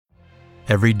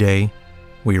Every day,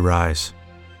 we rise,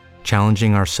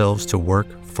 challenging ourselves to work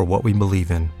for what we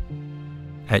believe in.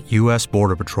 At U.S.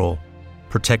 Border Patrol,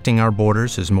 protecting our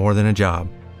borders is more than a job.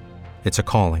 It's a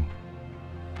calling.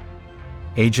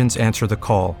 Agents answer the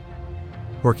call,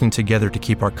 working together to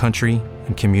keep our country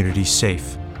and communities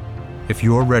safe. If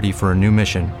you're ready for a new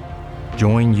mission,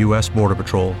 join U.S. Border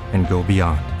Patrol and go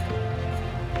beyond.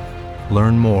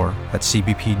 Learn more at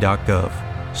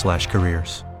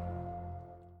cbp.gov/careers.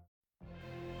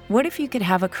 What if you could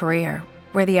have a career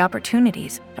where the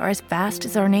opportunities are as vast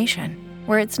as our nation,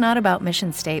 where it's not about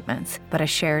mission statements, but a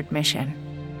shared mission?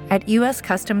 At U.S.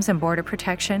 Customs and Border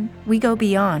Protection, we go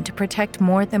beyond to protect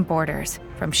more than borders,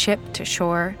 from ship to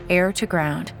shore, air to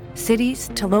ground, cities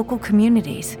to local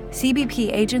communities.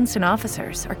 CBP agents and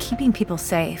officers are keeping people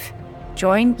safe.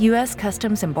 Join U.S.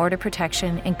 Customs and Border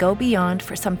Protection and go beyond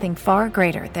for something far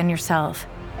greater than yourself.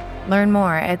 Learn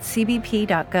more at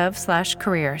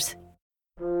cbp.gov/careers.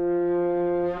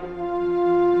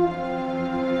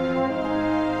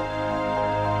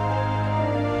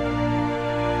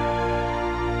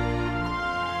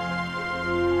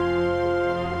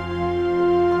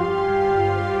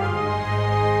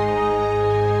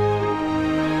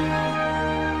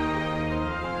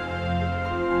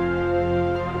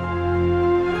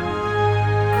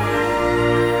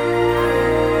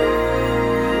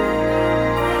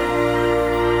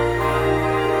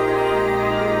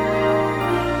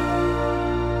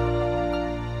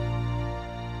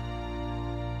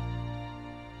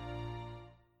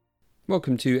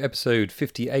 Welcome to episode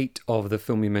 58 of the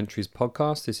Filmumentaries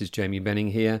podcast. This is Jamie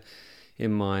Benning here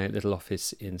in my little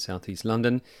office in southeast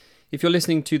London. If you're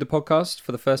listening to the podcast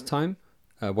for the first time,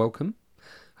 welcome.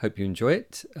 Hope you enjoy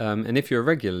it. And if you're a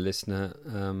regular listener,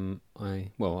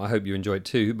 I hope you enjoy it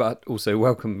too, but also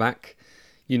welcome back.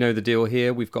 You know the deal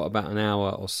here. We've got about an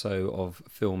hour or so of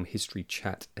film history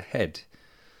chat ahead.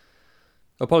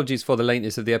 Apologies for the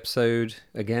lateness of the episode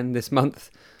again this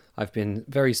month. I've been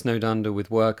very snowed under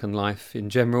with work and life in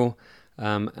general,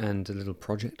 and a little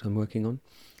project I'm working on.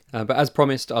 But as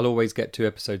promised, I'll always get 2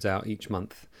 episodes out each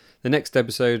month. The next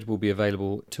episode will be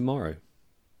available tomorrow.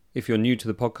 If you're new to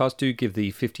the podcast, do give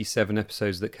the 57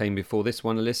 episodes that came before this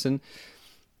one a listen.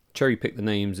 Cherry pick the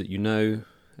names that you know,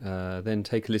 then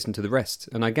take a listen to the rest.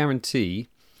 And I guarantee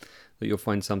that you'll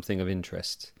find something of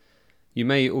interest. You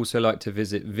may also like to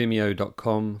visit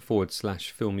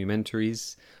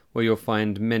vimeo.com/filmumentaries, where you'll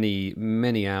find many,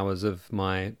 many hours of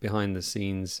my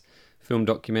behind-the-scenes film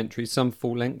documentaries, some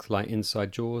full-length like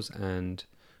Inside Jaws and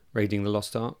Raiding the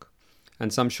Lost Ark,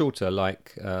 and some shorter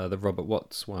like the Robert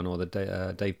Watts one or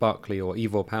the Dave Barkley or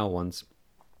Ivor Powell ones.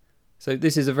 So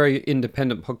this is a very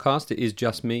independent podcast. It is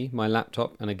just me, my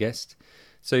laptop, and a guest.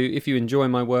 So if you enjoy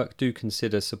my work, do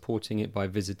consider supporting it by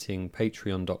visiting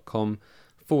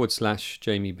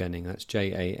patreon.com/Jamie Benning. That's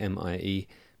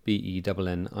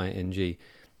JamieBenning.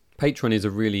 Patreon is a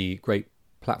really great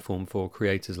platform for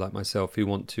creators like myself who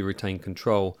want to retain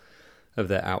control of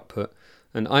their output.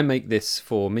 And I make this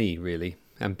for me, really,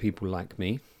 and people like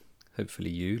me, hopefully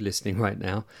you listening right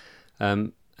now.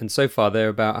 And so far, there are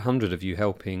about 100 of you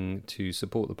helping to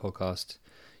support the podcast,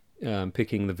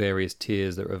 picking the various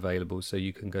tiers that are available. So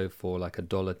you can go for like a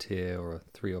 $1 tier or a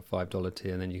 $3 or $5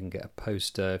 tier, and then you can get a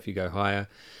poster if you go higher.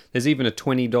 There's even a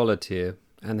 $20 tier,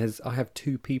 and I have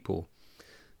 2 people.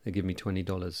 They give me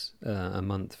 $20 a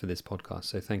month for this podcast.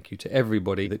 So thank you to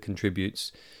everybody that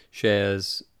contributes,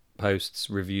 shares,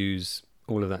 posts, reviews,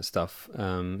 all of that stuff.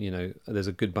 There's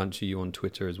a good bunch of you on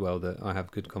Twitter as well that I have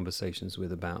good conversations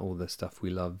with about all the stuff we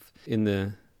love in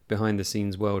the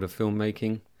behind-the-scenes world of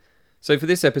filmmaking. So for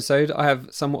this episode, I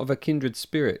have somewhat of a kindred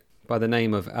spirit by the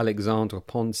name of Alexandre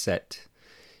Poncet.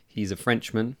 He's a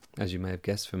Frenchman, as you may have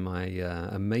guessed from my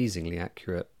amazingly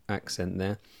accurate accent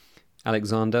there.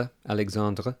 Alexandre.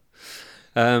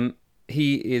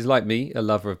 He is, like me, a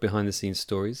lover of behind-the-scenes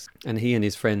stories, and he and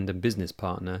his friend and business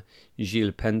partner,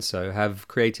 Gilles Penso, have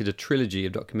created a trilogy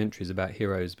of documentaries about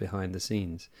heroes behind the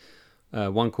scenes.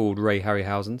 One called Ray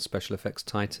Harryhausen, Special Effects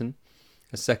Titan,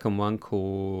 a second one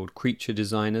called Creature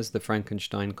Designers, The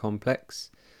Frankenstein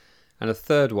Complex, and a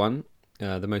third one,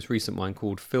 the most recent one,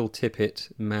 called Phil Tippet,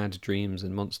 Mad Dreams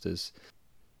and Monsters.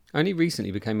 I only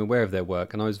recently became aware of their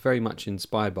work, and I was very much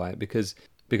inspired by it because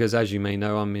as you may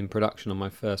know, I'm in production on my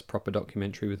first proper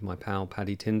documentary with my pal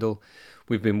Paddy Tyndall.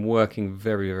 We've been working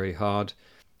very, very hard.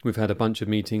 We've had a bunch of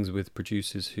meetings with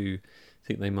producers who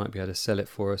think they might be able to sell it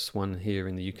for us, one here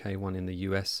in the UK, one in the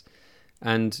US.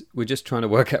 And we're just trying to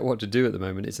work out what to do at the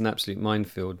moment. It's an absolute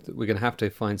minefield. We're going to have to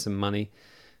find some money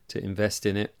to invest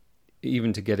in it.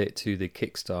 Even to get it to the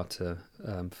Kickstarter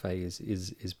phase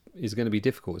is going to be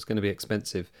difficult. It's going to be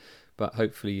expensive. but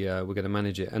hopefully we're going to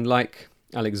manage it. And like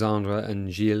Alexandre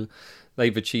and Gilles,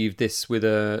 they've achieved this with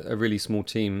a really small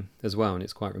team as well, and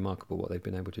it's quite remarkable what they've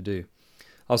been able to do.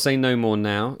 I'll say no more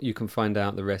now. You can find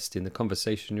out the rest in the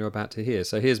conversation you're about to hear.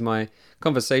 So here's my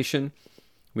conversation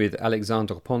with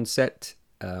Alexandre Poncet,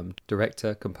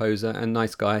 director, composer, and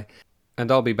nice guy.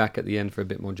 And I'll be back at the end for a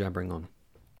bit more jabbering on.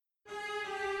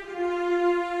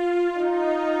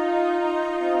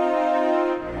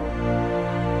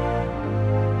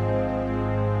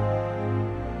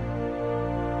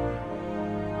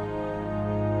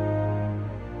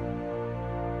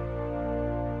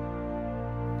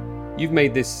 You've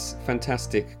made this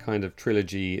fantastic kind of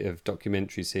trilogy of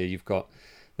documentaries here. You've got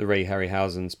the Ray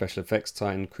Harryhausen special effects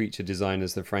titan, creature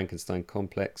designers, the Frankenstein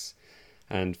complex,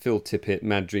 and Phil Tippett,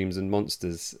 Mad Dreams and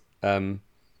Monsters.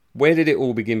 Where did it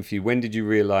all begin for you? When did you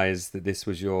realise that this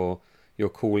was your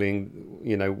calling?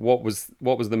 You know, what was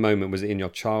the moment? Was it in your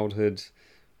childhood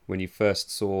when you first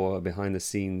saw a behind the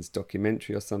scenes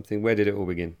documentary or something? Where did it all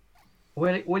begin?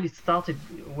 Well, it started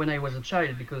when I was a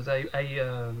child, because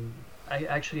I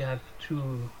actually have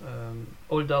two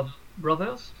older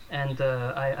brothers, and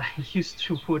I used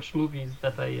to watch movies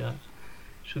that I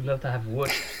should not have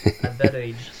watched at that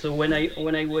age. So when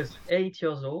I was 8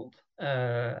 years old,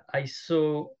 I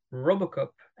saw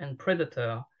RoboCop and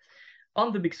Predator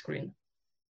on the big screen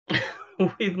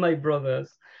with my brothers,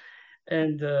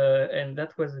 and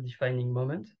that was a defining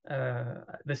moment.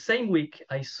 The same week,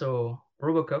 I saw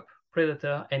RoboCop,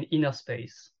 Predator, and Inner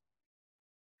Space.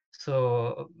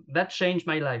 So that changed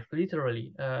my life,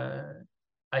 literally.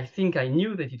 I think I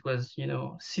knew that it was,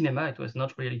 cinema. It was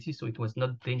not reality, so it was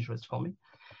not dangerous for me.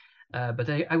 But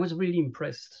I was really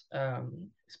impressed,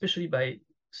 especially by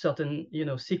certain,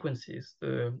 sequences.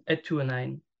 The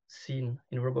 829 scene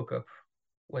in RoboCop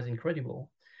was incredible.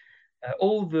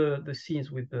 All the scenes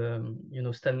with the,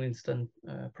 Stan Winston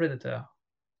Predator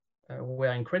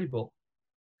were incredible.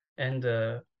 And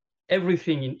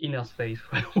everything in Inner Space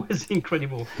was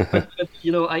incredible. But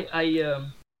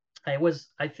I was,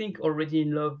 I think, already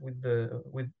in love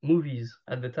with movies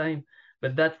at the time,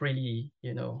 but that really,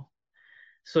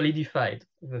 solidified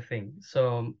the thing.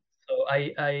 So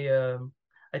I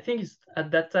think it's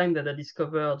at that time that I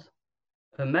discovered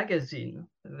a magazine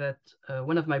that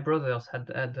one of my brothers had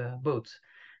bought,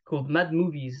 called Mad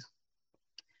Movies.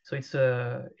 So it's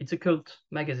a cult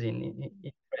magazine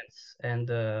in France, and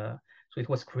so it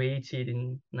was created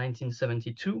in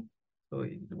 1972. So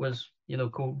it was,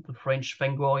 called the French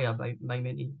Fangoria by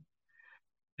many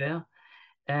there.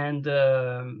 And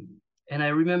I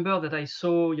remember that I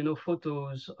saw,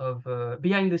 photos of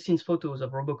behind the scenes photos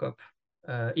of RoboCop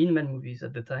in Mad Movies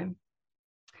at the time.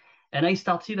 And I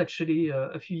started actually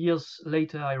a few years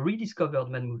later. I rediscovered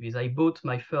Mad Movies. I bought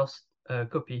my first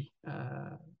copy,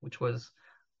 which was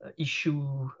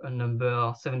issue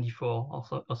number 74 or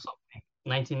something,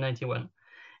 1991.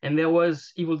 And there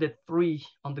was Evil Dead 3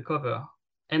 on the cover.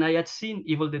 And I had seen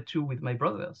Evil Dead 2 with my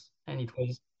brothers, and it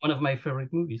was one of my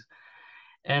favorite movies.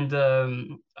 And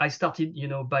I started,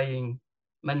 buying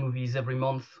Mad Movies every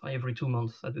month, every 2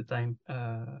 months at the time,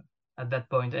 at that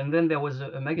point. And then there was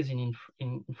a magazine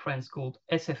in France called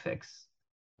SFX,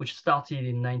 which started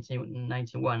in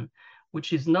 1991,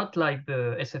 which is not like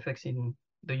the SFX in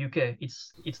the UK.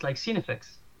 It's like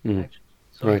Cinefx, actually.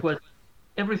 So right.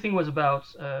 Everything was about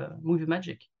movie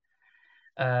magic.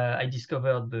 I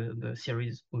discovered the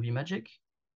series Movie Magic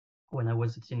when I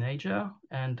was a teenager,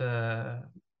 and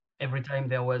every time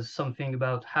there was something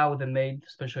about how they made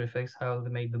special effects, how they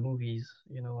made the movies,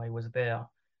 I was there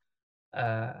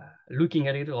looking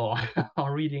at it or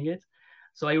or reading it.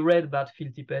 So I read about Phil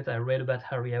Tippett, I read about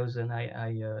Harryhausen.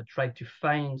 I tried to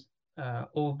find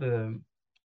all the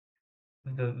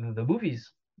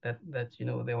movies that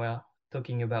they were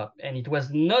talking about, and it was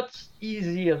not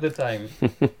easy at the time.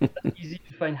 Easy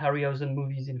to find Harryhausen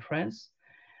movies in France.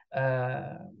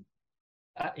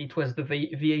 It was the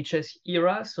VHS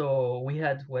era, so we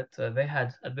had what they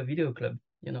had at the video club,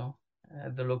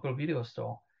 at the local video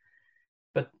store.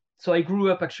 But so I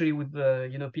grew up actually with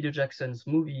Peter Jackson's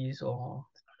movies or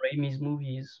Raimi's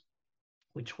movies,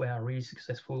 which were really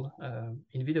successful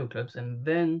in video clubs. And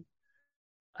then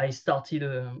I started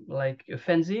like a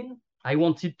fanzine. I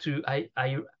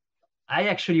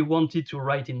actually wanted to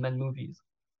write in Mad Movies.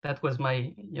 That was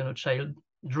my child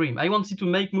dream. I wanted to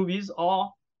make movies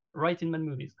or write in Mad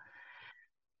Movies.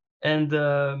 And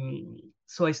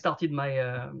so I started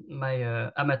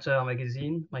my amateur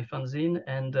magazine, my fanzine,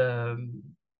 and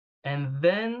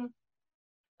then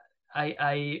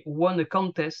I won a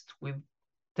contest with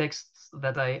texts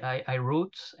that I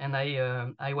wrote, and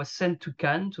I was sent to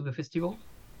Cannes, to the festival.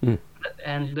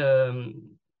 And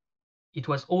it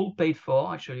was all paid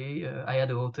for, actually. I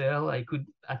had a hotel. I could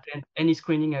attend any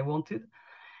screening I wanted.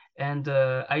 And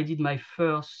I did my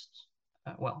first,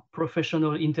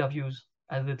 professional interviews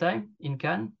at the time in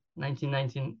Cannes,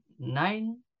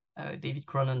 1999. David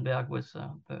Cronenberg was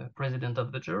the president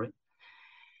of the jury,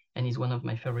 and he's one of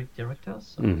my favorite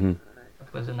directors. So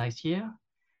that was a nice year.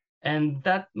 And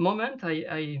that moment,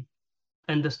 I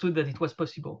understood that it was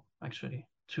possible, actually,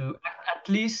 to at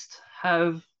least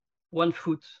have one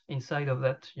foot inside of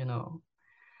that,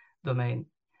 domain.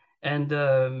 And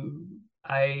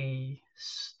I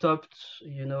stopped,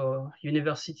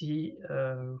 university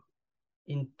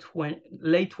in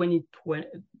late 2001.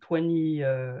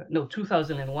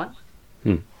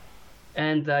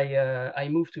 And I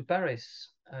moved to Paris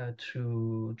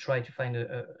to try to find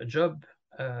a job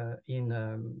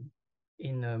in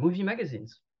movie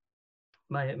magazines.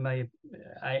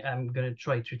 I'm gonna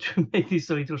try to make this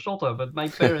a little shorter, but my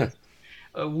parents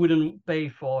wouldn't pay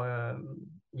for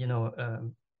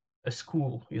a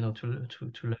school,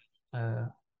 to learn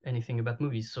anything about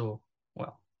movies. So,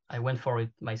 I went for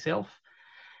it myself,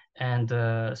 and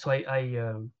so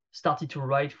I started to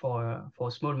write for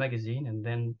a small magazine, and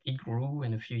then it grew.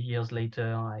 And a few years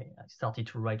later, I started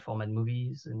to write for Mad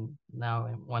Movies, and now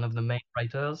I'm one of the main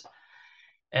writers.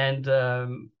 And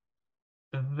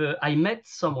I met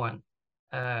someone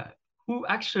who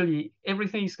actually,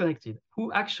 everything is connected,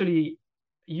 who actually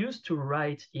used to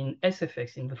write in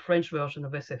SFX, in the French version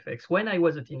of SFX, when I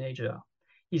was a teenager.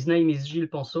 His name is Gilles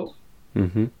Poncet.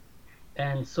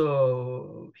 And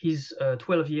so he's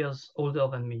 12 years older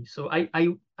than me. So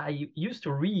I used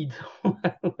to read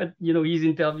his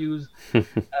interviews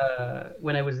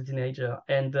when I was a teenager.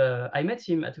 And I met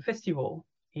him at a festival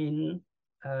in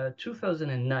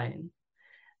 2009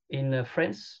 in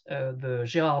France, the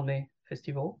Gérardmer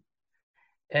Festival.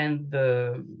 And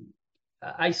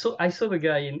I saw the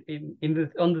guy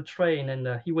on the train,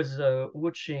 and he was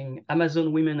watching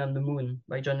Amazon Women on the Moon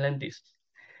by John Landis.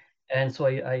 And so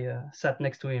I sat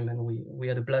next to him, and we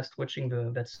had a blast watching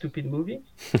that stupid movie.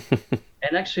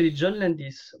 And actually, John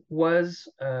Landis was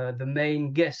the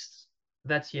main guest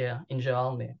that year in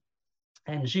Gérardmer.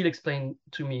 And Gilles explained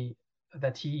to me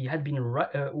that he had been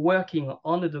working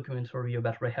on a documentary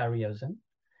about Ray Harryhausen.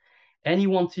 And he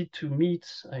wanted to meet,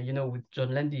 with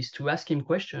John Landis to ask him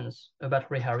questions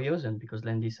about Ray Harryhausen, because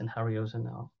Landis and Harryhausen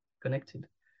are connected.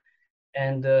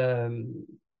 And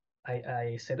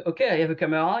I said, okay, I have a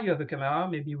camera, you have a camera,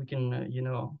 maybe we can,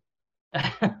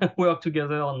 work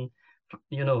together on,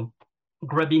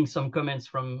 grabbing some comments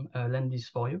from Landis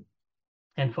for you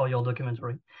and for your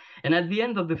documentary. And at the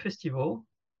end of the festival,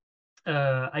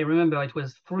 I remember it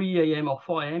was 3 a.m. or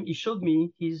 4 a.m. He showed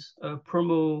me his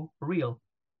promo reel.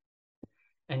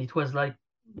 And it was like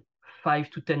 5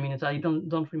 to 10 minutes. I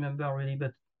don't remember really,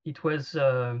 but it was,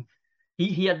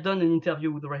 he had done an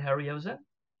interview with Ray Harryhausen,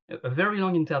 a very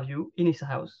long interview in his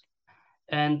house.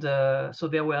 And so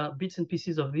there were bits and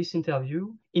pieces of this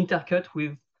interview intercut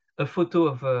with a photo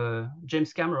of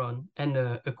James Cameron and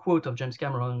a quote of James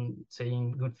Cameron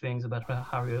saying good things about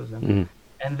Harryhausen.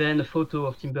 And then a photo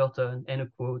of Tim Burton and a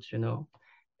quote,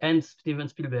 and Steven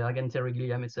Spielberg and Terry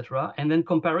Gilliam, etc. And then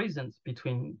comparisons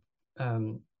between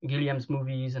Gilliam's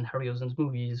movies and Harryhausen's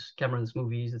movies, Cameron's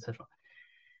movies, etc.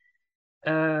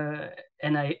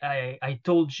 And I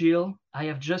told Gilles, I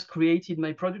have just created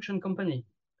my production company.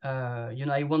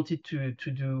 I wanted to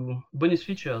do bonus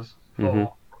features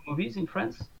for movies in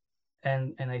France.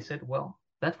 And I said, well,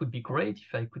 that would be great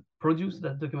if I could produce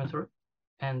that documentary.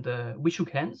 And we shook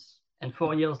hands. And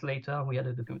 4 years later, we had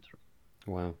a documentary.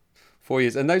 Wow. 4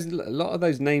 years. And a lot of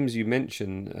those names you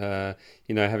mentioned,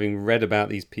 having read about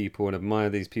these people and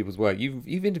admired these people's work,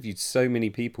 you've interviewed so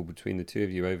many people between the two of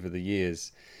you over the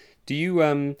years. Do you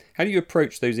how do you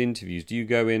approach those interviews? Do you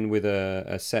go in with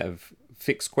a set of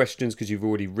fixed questions because you've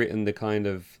already written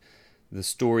the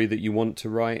story that you want to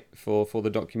write for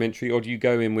the documentary, or do you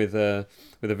go in with a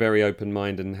very open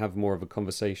mind and have more of a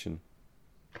conversation?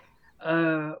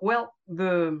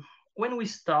 When we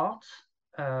start,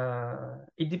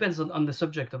 it depends on the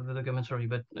subject of the documentary,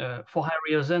 but for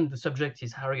Harryhausen, the subject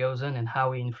is Harryhausen and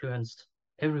how he influenced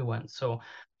everyone. So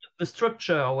the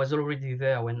structure was already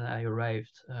there when I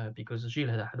arrived because Gilles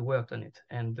had worked on it.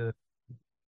 And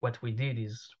what we did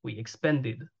is we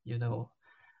expanded,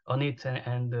 on it,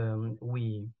 and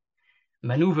we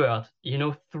maneuvered,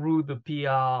 through the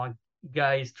PR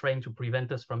guys trying to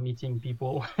prevent us from meeting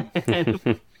people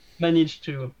and managed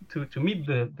to meet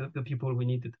the people we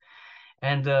needed.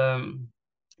 And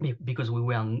because we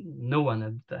were no one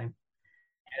at the time,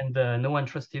 and no one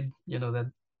trusted,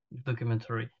 that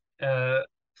documentary.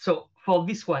 So for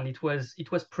this one, it was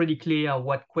pretty clear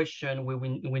what question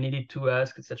we needed to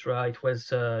ask, etc. It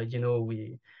was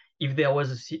if there was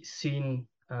a scene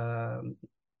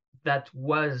that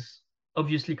was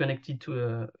obviously connected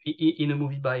to in a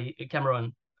movie by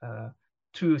Cameron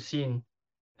to a scene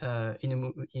in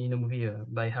a movie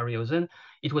by Harryhausen,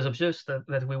 it was obvious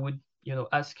that we would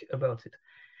ask about it.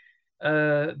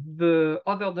 The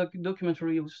other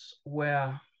documentaries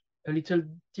were a little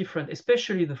different,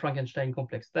 especially the Frankenstein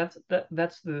complex. That's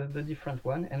the different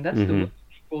one, and that's the one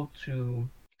equal to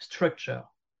structure.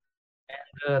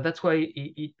 And that's why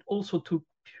it also took,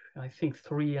 I think,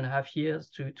 3.5 years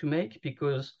to make,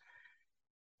 because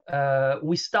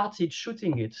we started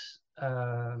shooting it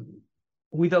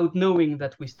without knowing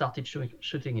that we started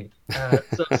shooting it.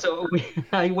 So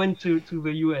I went to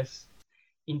the US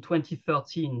in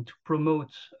 2013 to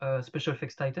promote Special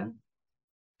Effects Titan,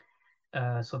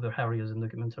 so the Harryhausen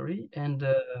documentary,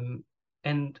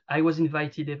 and I was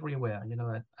invited everywhere,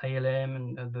 at ILM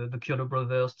and the Kyoto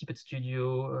Brothers, Tippet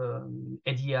Studio,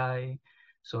 ADI,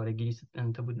 so Alex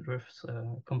and Woodruff's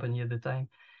company at the time,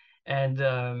 and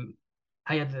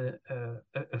I had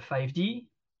a 5D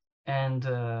and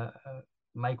a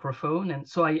microphone, and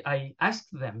so I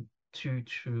asked them to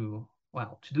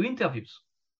do interviews,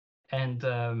 and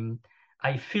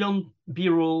I filmed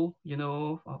B-roll,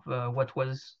 of what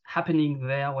was happening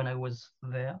there when I was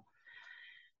there.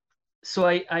 So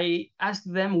I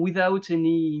asked them without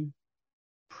any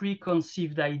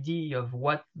preconceived idea of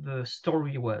what the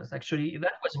story was. Actually,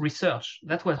 that was research.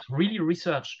 That was really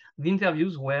research. The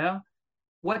interviews were,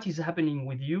 what is happening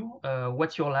with you?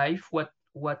 What's your life? What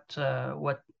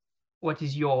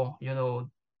is your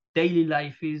daily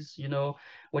life is?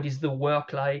 What is the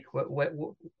work like?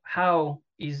 How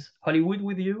is Hollywood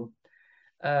with you?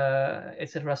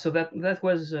 Etc. So that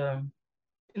was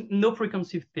no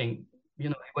preconceived thing.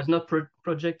 It was not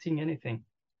projecting anything.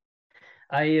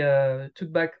 I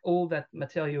took back all that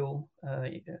material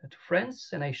to France,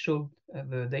 and I showed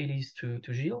the dailies to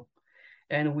Gilles,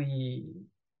 and we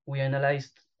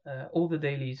analyzed all the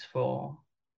dailies for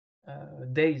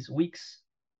days, weeks,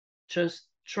 just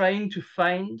trying to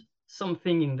find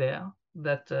something in there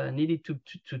that needed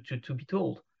to be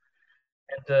told.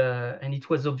 And it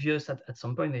was obvious at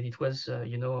some point that it was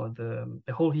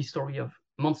the whole history of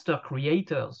monster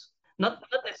creators, not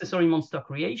necessarily monster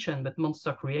creation, but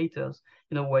monster creators,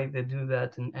 why they do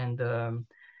that, and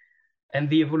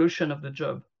the evolution of the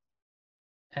job.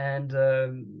 And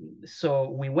so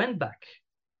we went back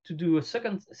to do a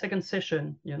second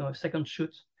session, a second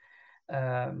shoot,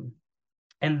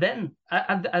 and then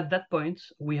at that point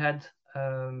we had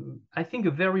I think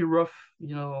a very rough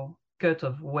cut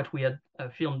of what we had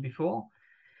filmed before,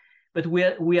 but we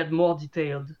had more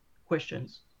detailed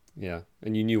questions. Yeah,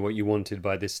 and you knew what you wanted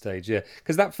by this stage. Yeah,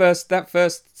 because that first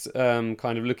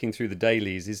kind of looking through the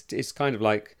dailies is kind of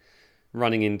like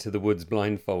running into the woods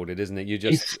blindfolded, isn't it? You're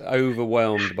just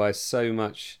overwhelmed by so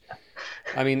much.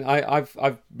 I mean,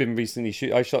 I've been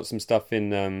recently I shot some stuff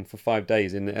in for 5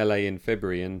 days in LA in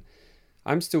February, and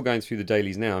I'm still going through the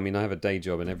dailies now. I mean, I have a day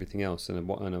job and everything else, and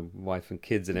a wife and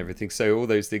kids and everything, so all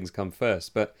those things come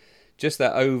first. But just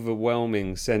that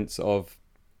overwhelming sense of,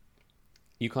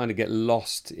 you kind of get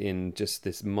lost in just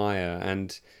this mire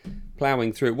and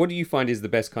ploughing through it. What do you find is the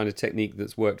best kind of technique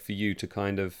that's worked for you to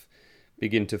kind of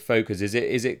begin to focus? Is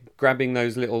it grabbing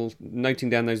noting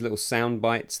down those little sound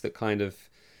bites that kind of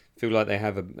feel like they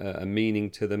have a meaning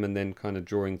to them, and then kind of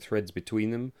drawing threads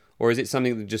between them? Or is it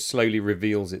something that just slowly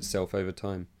reveals itself over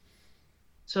time?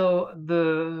 So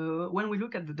when we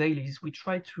look at the dailies, we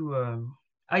try to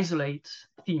isolate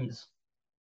themes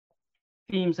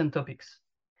and topics.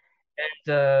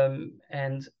 And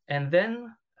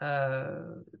then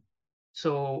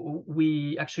so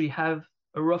we actually have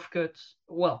a rough cut,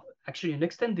 well, actually an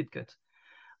extended cut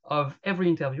of every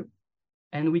interview,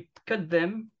 and we cut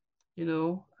them,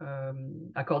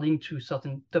 according to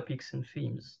certain topics and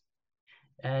themes.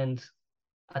 And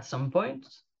at some point,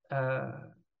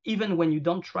 even when you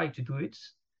don't try to do it,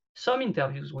 some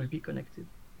interviews will be connected.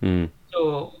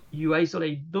 So you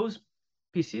isolate those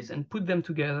pieces and put them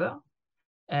together.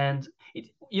 And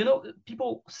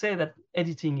people say that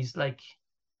editing is like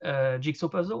a jigsaw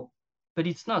puzzle, but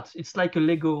it's not. It's like a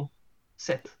Lego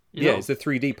set. It's a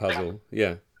 3D puzzle.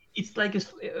 Yeah. It's like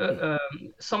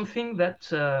something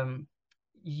that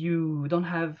you don't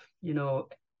have,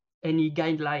 any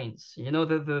guidelines.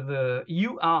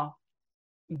 You are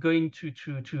going to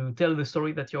tell the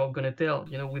story that you're going to tell,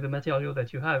 with the material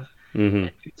that you have. Mm-hmm.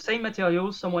 Same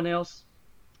material, someone else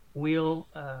will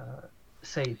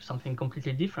say something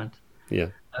completely different. Yeah.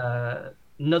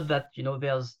 Not that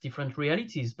there's different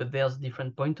realities, but there's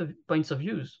different points of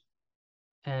views.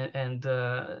 and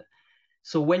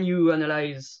so when you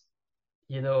analyze,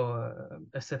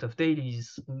 a set of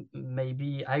dailies,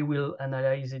 maybe I will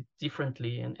analyze it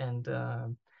differently, and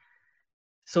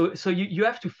so you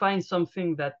have to find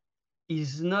something that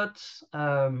is not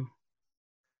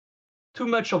too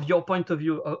much of your point of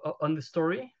view on the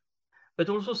story, but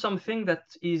also something that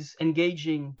is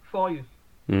engaging for you.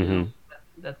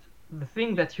 That the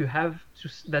thing that you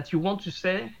want to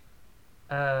say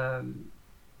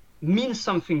means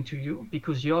something to you,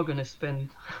 because you're going to spend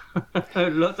a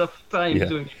lot of time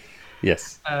doing it.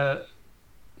 Yes.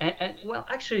 And well,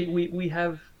 actually,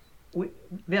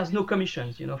 there's no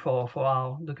commissions, for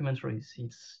our documentaries.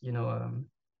 It's,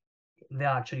 they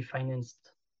are actually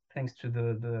financed thanks to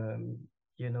the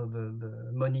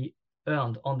money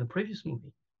earned on the previous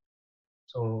movie.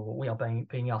 So we are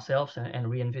paying ourselves and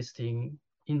reinvesting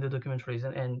in the documentaries,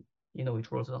 and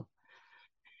it rolls on.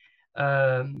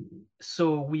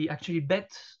 So we actually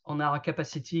bet on our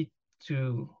capacity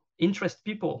to interest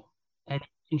people and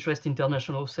interest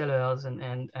international sellers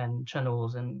and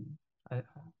channels and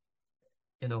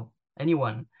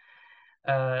anyone.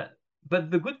 But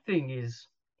the good thing is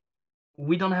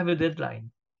we don't have a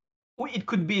deadline. It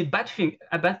could be a bad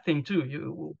thing too.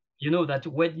 You know that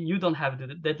when you don't have the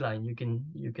deadline, you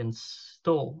can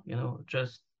stall.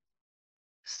 Just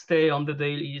stay on the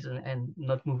dailies and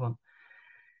not move on.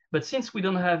 But since we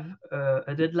don't have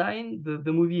a deadline,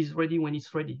 the movie is ready when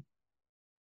it's ready.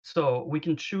 So we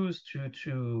can choose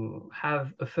to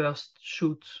have a first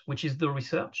shoot, which is the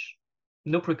research,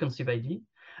 no preconceived idea.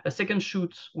 A second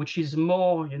shoot, which is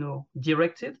more,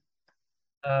 directed,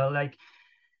 like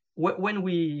when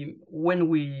we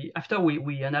after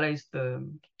we analyze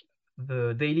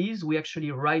the dailies, we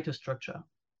actually write a structure,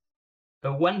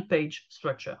 a one-page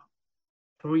structure,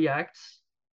 3 acts,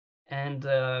 and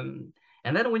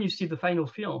then when you see the final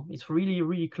film, it's really,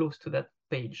 really close to that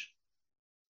page.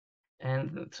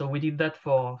 And so we did that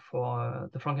for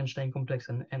the Frankenstein complex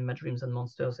and Mad Dreams and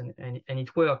Monsters, and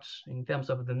it worked in terms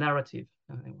of the narrative.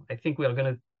 I think we are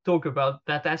going to talk about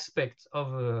that aspect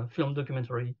of a film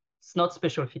documentary. It's not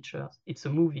special features, it's a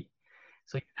movie.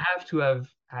 So you have to have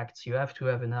acts, you have to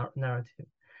have a narrative.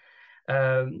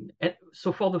 And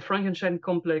so for the Frankenstein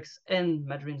complex and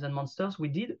Mad Dreams and Monsters, we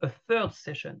did a third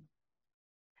session.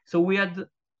 So we had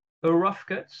a rough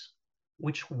cut,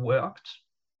 which worked,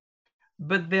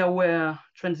 but there were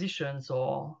transitions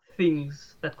or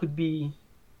things that could be,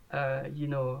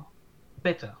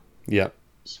 better,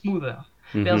 smoother.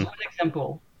 There's one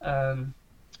example.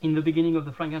 In the beginning of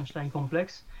the Frankenstein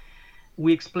complex,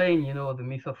 we explain, the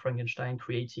myth of Frankenstein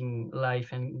creating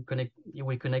life, and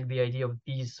we connect the idea of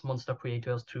these monster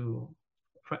creators to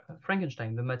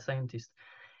Frankenstein, the mad scientist.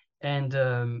 And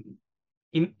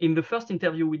in the first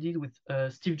interview we did with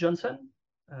Steve Johnson,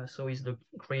 so he's the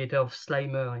creator of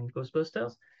Slimer and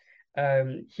Ghostbusters,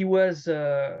 he was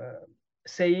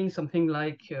saying something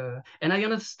like, and I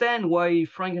understand why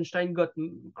Frankenstein got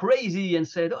crazy and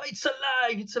said, "Oh, it's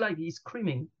alive, it's alive." He's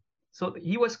screaming. So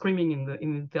he was screaming in the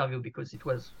interview because it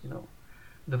was,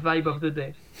 the vibe of the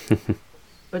day.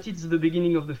 But it's the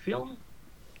beginning of the film,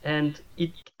 and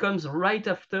it comes right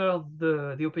after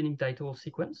the opening title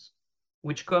sequence,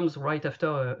 which comes right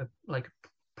after a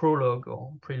prologue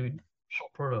or prelude,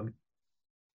 short prologue.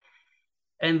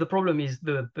 And the problem is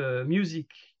the music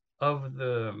of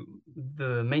the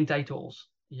main titles,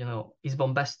 is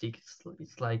bombastic.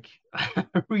 It's like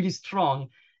really strong.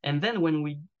 And then when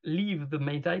we leave the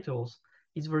main titles,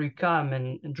 it's very calm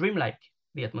and dreamlike,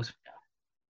 the atmosphere.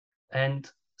 And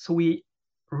so we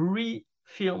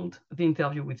refilmed the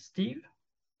interview with Steve,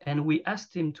 and we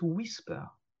asked him to whisper.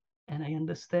 And I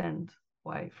understand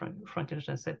why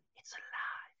Frankenstein said, "It's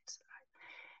alive, it's alive."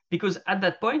 Because at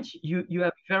that point, you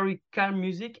have very calm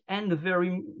music and a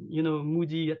very,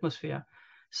 moody atmosphere.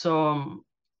 So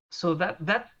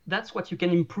that's what you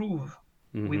can improve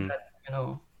with that,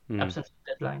 absence of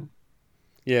deadline.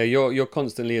 Yeah, you're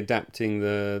constantly adapting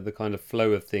the kind of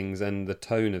flow of things and the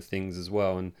tone of things as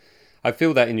well, and I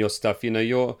feel that in your stuff.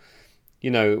 We're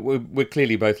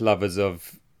clearly both lovers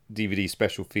of DVD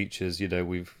special features.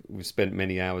 We've spent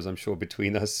many hours, I'm sure,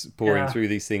 between us pouring through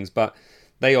these things, but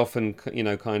they often,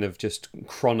 kind of just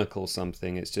chronicle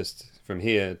something. It's just from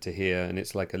here to here, and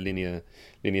it's like a linear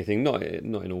thing. Not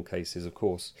in all cases, of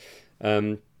course.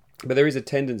 But there is a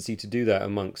tendency to do that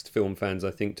amongst film fans, I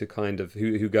think, to kind of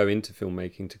who go into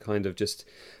filmmaking, to kind of just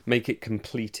make it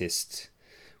completist.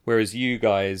 Whereas you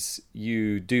guys,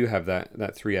 you do have that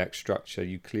 3-act structure.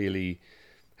 You clearly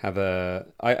have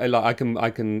I can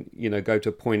go to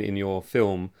a point in your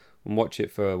film and watch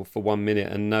it for 1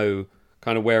 minute and know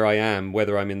kind of where I am,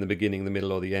 whether I'm in the beginning, the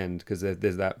middle, or the end, because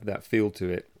there's that feel to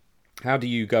it. How do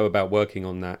you go about working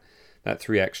on that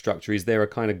 3-act structure? Is there a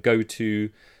kind of go-to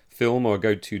film or a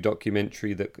go-to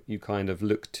documentary that you kind of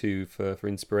look to for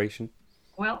inspiration?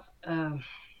 Well,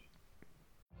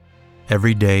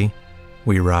 Every day,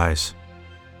 we rise,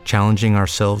 challenging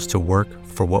ourselves to work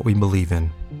for what we believe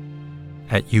in.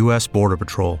 At U.S. Border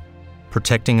Patrol,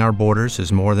 protecting our borders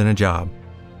is more than a job.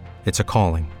 It's a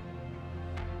calling.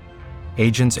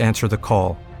 Agents answer the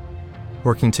call,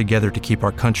 working together to keep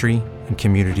our country and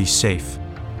communities safe.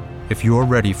 If you're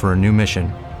ready for a new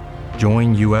mission,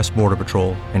 join U.S. Border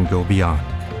Patrol and go beyond.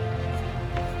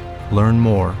 Learn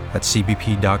more at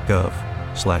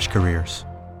cbp.gov/careers.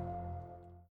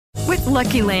 With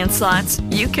Lucky Land Slots,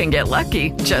 you can get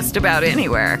lucky just about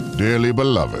anywhere. Dearly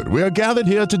beloved, we are gathered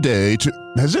here today to...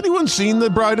 Has anyone seen the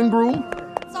bride and groom?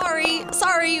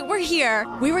 Sorry, we're here.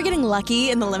 We were getting lucky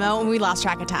in the limo and we lost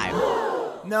track of time.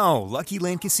 No, Lucky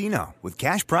Land Casino, with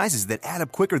cash prizes that add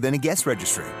up quicker than a guest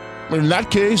registry. In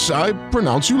that case, I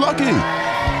pronounce you lucky.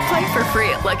 Play for free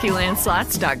at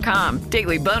LuckyLandSlots.com.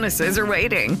 Daily bonuses are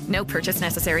waiting. No purchase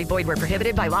necessary. Void where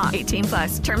prohibited by law.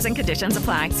 18+. Terms and conditions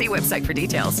apply. See website for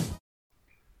details.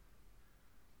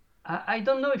 I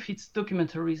don't know if it's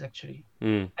documentaries actually.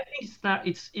 I think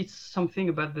it's something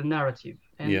about the narrative,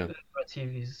 and the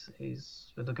narrative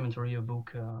is a documentary, a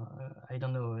book, I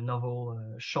don't know, a novel,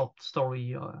 a short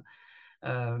story,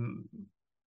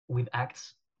 with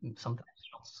acts. Sometimes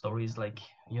short stories, like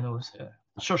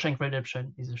Shawshank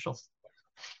Redemption is a short story.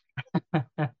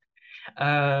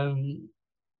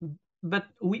 But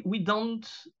we don't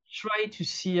try to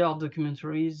see our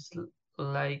documentaries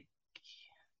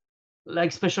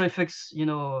like special effects,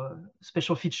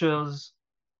 special features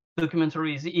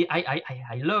documentaries.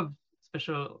 I love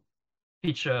special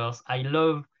features. I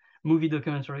love movie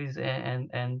documentaries,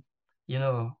 and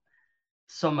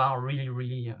some are really,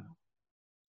 really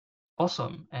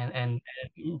awesome and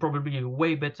probably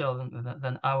way better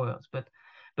than ours. But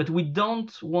we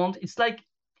don't want. It's like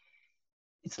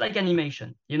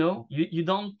animation. You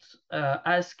don't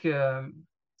ask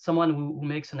someone who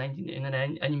makes an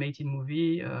animated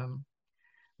movie,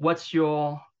 what's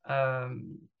your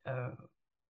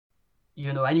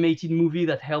animated movie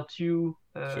that helped you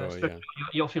structure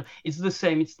your film. It's the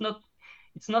same. It's not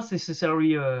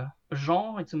necessarily a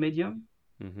genre. It's a medium.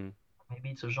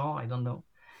 Maybe it's a genre. I don't know.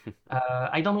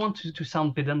 I don't want to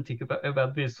sound pedantic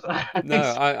about this.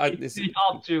 No, it's really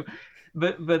hard to,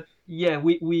 but yeah,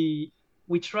 we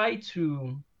try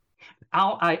to.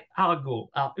 Our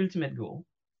goal, our ultimate goal,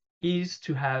 is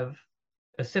to have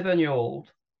a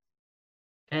 7-year-old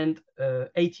and a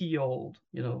 80-year-old,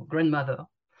 grandmother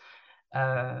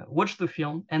watch the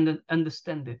film and then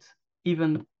understand it,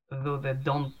 even though they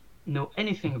don't know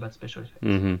anything about special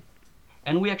effects.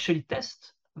 And we actually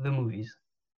test the movies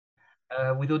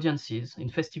with audiences in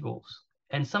festivals,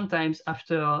 and sometimes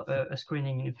after a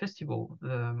screening in a festival,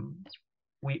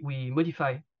 we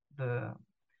modify the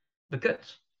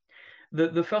cut.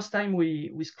 The first time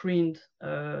we screened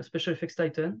Special Effects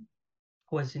Titan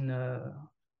was in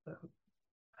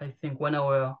I think 1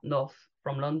 hour north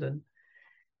from London,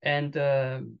 and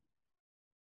it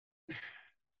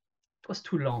was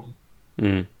too long.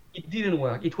 It didn't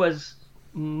work. It was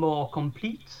more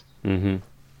complete,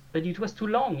 but it was too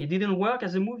long. It didn't work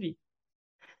as a movie.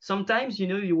 Sometimes,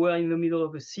 you were in the middle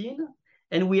of a scene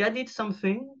and we added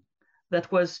something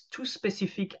that was too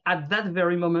specific at that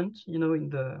very moment, in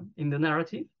the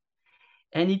narrative,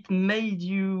 and it made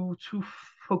you too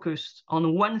focused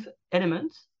on one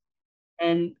element,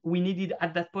 and we needed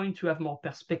at that point to have more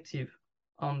perspective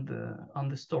on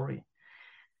the story.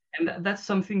 And that's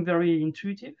something very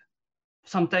intuitive.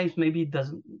 Sometimes maybe it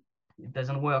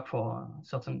doesn't work for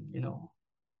certain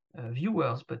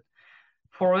viewers, but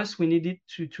for us we needed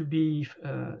to be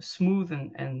smooth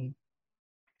and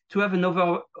to have an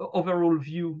overall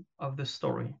view of the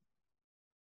story.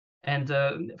 And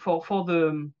for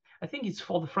the I think it's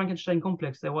for the Frankenstein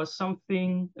complex, there was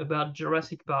something about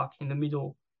Jurassic Park in the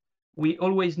middle. We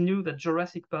always knew that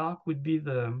Jurassic Park would be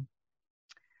the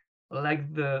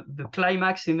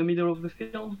climax in the middle of the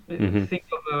film. Think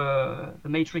of the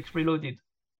Matrix Reloaded.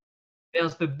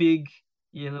 There's the big,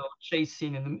 chase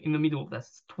scene in the middle.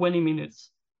 That's 20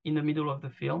 minutes in the middle of the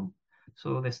film.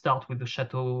 So they start with the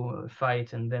chateau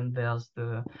fight, and then there's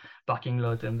the parking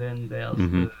lot, and then there's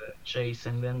the chase,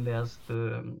 and then there's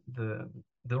the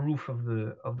roof of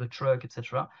the truck,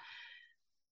 etc.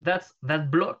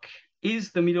 That block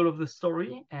is the middle of the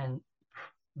story, and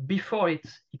before it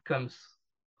comes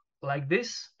like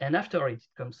this, and after it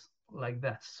comes like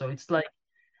that. So I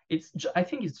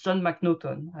think it's John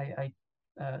McNaughton.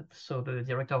 So the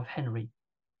director of Henry.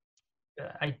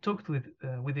 I talked with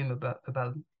him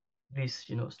about this,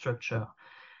 structure.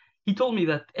 He told me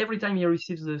that every time he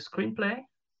receives the screenplay,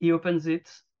 he opens it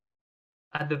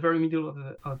at the very middle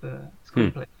of the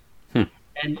screenplay.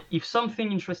 And if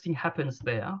something interesting happens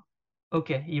there,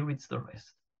 okay, he reads the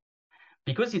rest.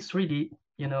 Because it's really,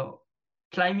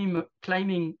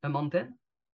 climbing a mountain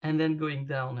and then going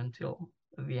down until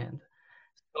the end.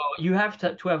 So you have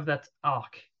to have that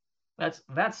arc. That's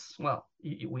well,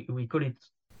 we call it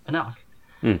an arc.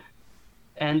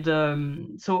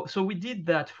 And so we did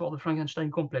that for the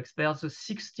Frankenstein complex. There's a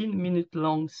 16-minute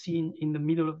long scene in the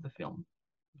middle of the film,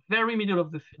 very middle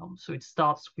of the film. So it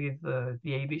starts with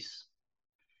the Abyss,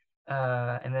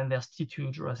 and then there's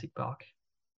T2, Jurassic Park,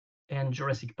 and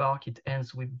Jurassic Park. It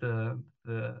ends with the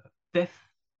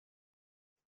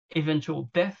eventual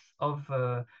death of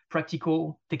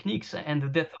practical techniques and the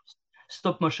death of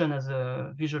stop motion as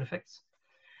a visual effects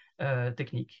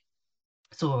technique.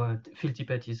 So Phil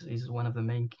Tippett is one of the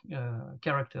main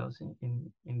characters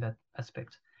in that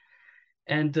aspect.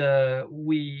 And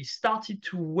we started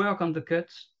to work on the cut,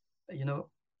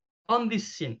 on this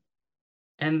scene.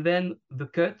 And then the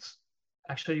cut,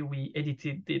 actually we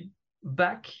edited it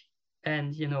back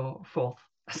and, forth.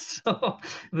 So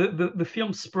the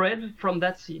film spread from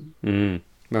that scene.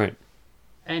 Right.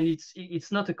 And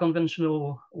it's not a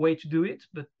conventional way to do it,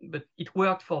 but it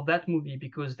worked for that movie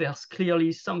because there's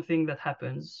clearly something that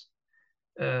happens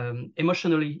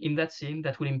emotionally in that scene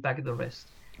that will impact the rest.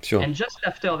 Sure. And just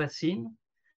after that scene,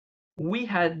 we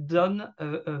had done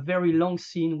a very long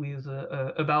scene with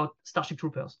about Starship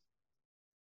Troopers.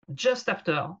 Just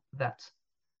after that,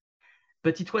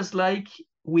 but it was like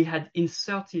we had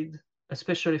inserted a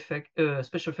special feature,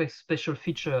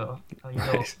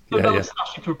 about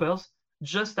Starship Troopers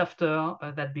just after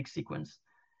that big sequence.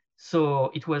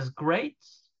 So it was great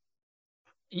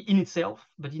in itself,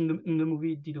 but in the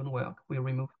movie it didn't work. We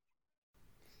removed.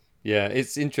 Yeah,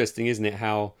 it's interesting, isn't it,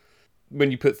 how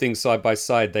when you put things side by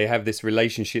side, they have this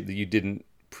relationship that you didn't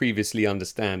previously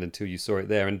understand until you saw it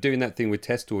there. And doing that thing with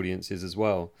test audiences as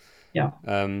well. Yeah.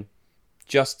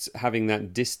 Just having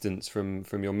that distance from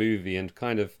your movie and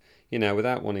kind of,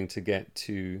 without wanting to get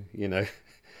to,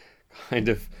 kind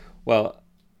of, well,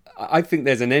 I think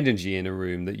there's an energy in a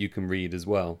room that you can read as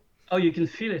well. Oh, you can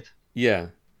feel it. Yeah.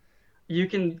 You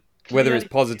can whether it's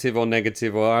positive or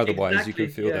negative or otherwise, exactly, you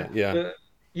can feel that. Yeah.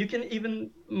 You can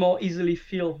even more easily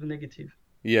feel the negative.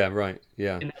 Yeah. Right.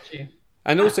 Yeah. Energy.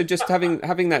 And also just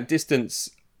having that distance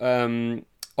of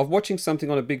watching something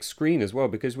on a big screen as well,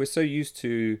 because we're so used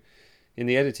to in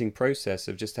the editing process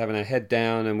of just having our head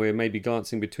down and we're maybe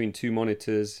glancing between two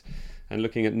monitors and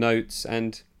looking at notes.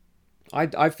 And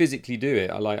I physically do it.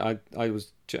 I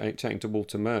was chatting to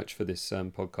Walter Murch for this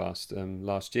podcast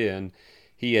last year, and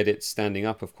he edits standing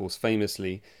up, of course,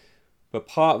 famously. But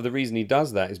part of the reason he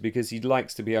does that is because he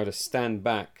likes to be able to stand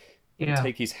back and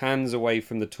take his hands away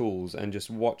from the tools and just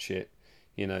watch it,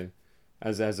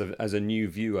 as a new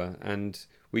viewer. And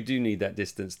we do need that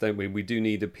distance, don't we? We do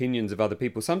need opinions of other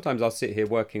people. Sometimes I'll sit here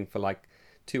working for like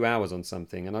 2 hours on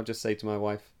something, and I'll just say to my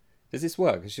wife, "Does this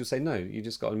work?" And she'll say, "No, you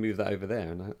just got to move that over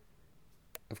there." And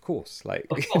of course,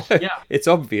 it's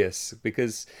obvious,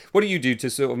 because what do you do to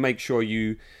sort of make sure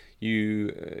you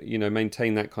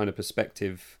maintain that kind of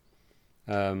perspective?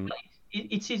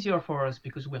 It's easier for us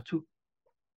because we're two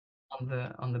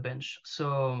on the bench.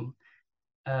 So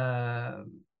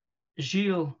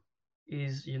Gilles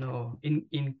is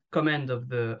in command of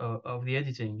the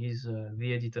editing. He's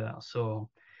the editor. So,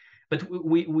 but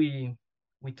we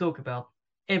talk about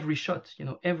every shot.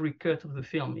 Every cut of the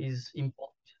film is important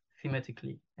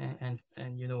thematically and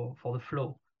for the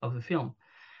flow of the film.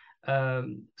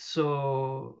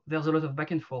 So there's a lot of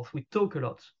back and forth. We talk a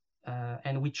lot,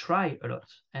 and we try a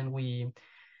lot, and we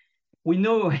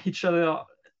know each other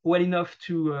well enough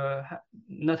to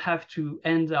not have to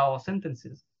end our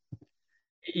sentences.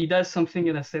 He does something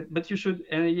and I said, "But you should,"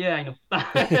 and yeah, I know.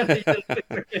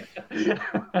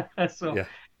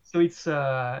 So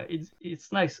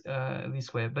it's nice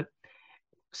this way, but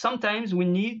sometimes we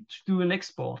need to do an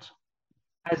export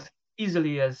as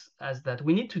easily as that.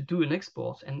 We need to do an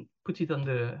export and put it on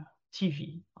the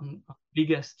TV, on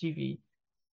biggest TV,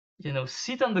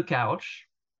 sit on the couch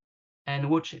and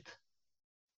watch it.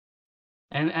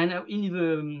 And in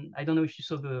the, I don't know if you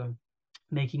saw the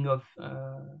making of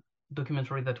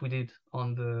documentary that we did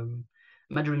on the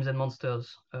Mad Dreams and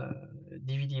Monsters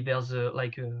DVD. There's an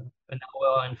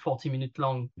hour and 40-minute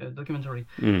long documentary.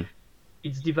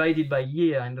 It's divided by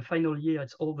year, and the final year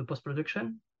it's all the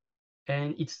post-production,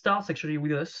 and it starts actually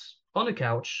with us on a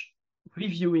couch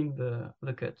reviewing the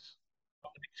cuts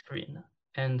on the big screen,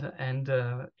 and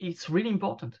it's really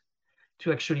important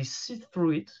to actually sit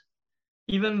through it,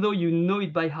 even though you know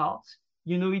it by heart,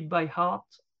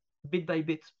 bit by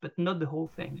bit, but not the whole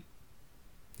thing.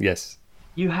 Yes.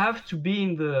 You have to be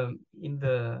in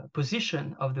the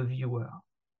position of the viewer,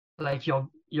 like you're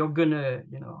gonna,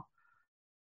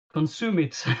 consume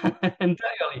it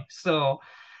entirely. So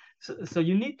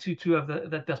you need to have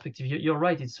that perspective. You're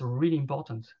right; it's really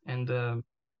important. And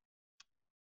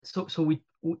so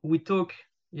we talk,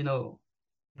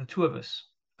 the two of us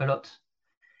a lot,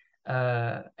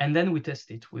 and then we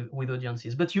test it with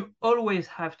audiences. But you always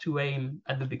have to aim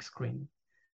at the big screen.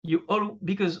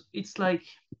 Because it's like,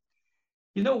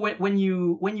 when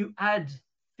you add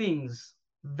things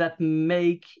that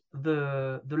make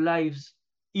the lives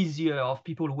easier of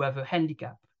people who have a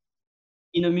handicap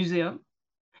in a museum,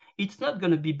 it's not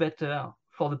going to be better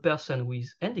for the person who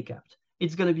is handicapped.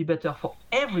 It's going to be better for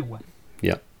everyone.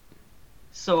 Yeah.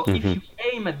 So if you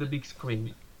aim at the big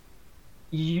screen,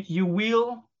 you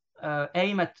will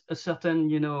aim at a certain,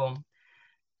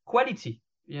 quality,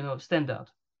 standard.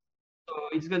 So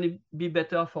it's going to be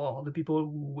better for the people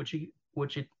who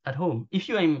watch it at home. If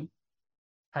you aim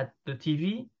at the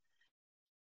TV,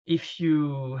 if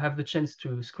you have the chance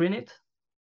to screen it,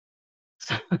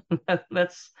 so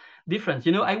that's different.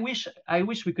 I wish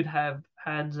we could have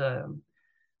had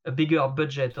a bigger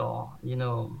budget, or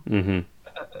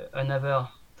another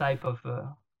type of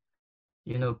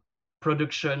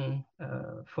production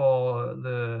for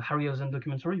the Harryhausen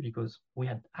documentary, because we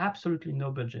had absolutely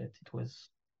no budget. It was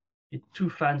two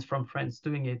fans from France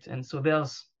doing it, and so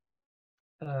there's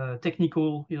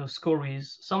technical,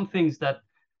 stories, some things that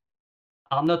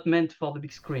are not meant for the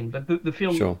big screen, but the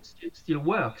film still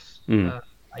works.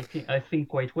 I think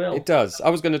quite well. It does. I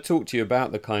was going to talk to you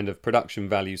about the kind of production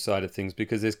value side of things,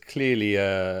 because there's clearly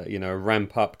a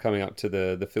ramp up coming up to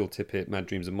the Phil Tippett Mad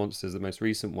Dreams and Monsters, the most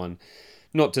recent one.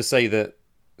 Not to say that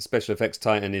Special Effects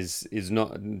Titan does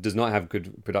not have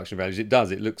good production values. It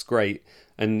does. It looks great.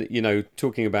 And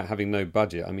talking about having no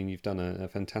budget, I mean, you've done a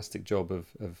fantastic job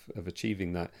of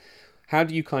achieving that. How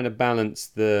do you kind of balance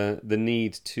the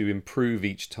need to improve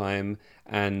each time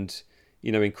and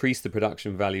increase the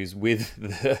production values with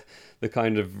the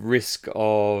kind of risk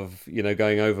of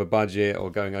going over budget or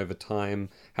going over time?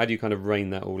 How do you kind of rein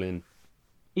that all in?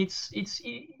 It's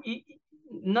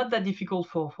not that difficult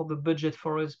for the budget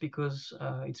for us, because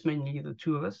it's mainly the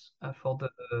two of us for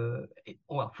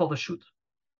the shoot.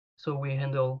 So we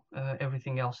handle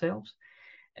everything ourselves,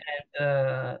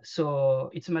 and so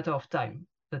it's a matter of time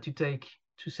that you take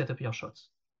to set up your shots.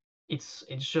 It's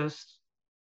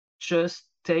just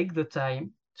take the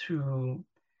time to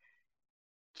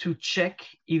check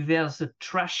if there's a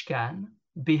trash can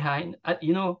behind,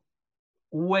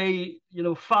 way,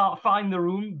 far in the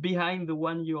room behind the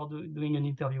one you are doing an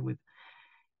interview with.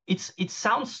 It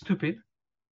sounds stupid,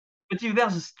 but if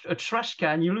there's a trash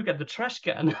can, you look at the trash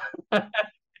can.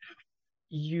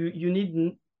 you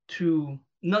need to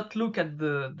not look at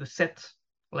the set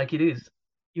like it is.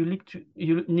 You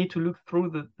need to look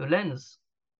through the lens.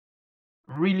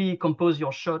 Really compose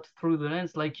your shot through the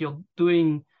lens, like you're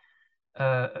doing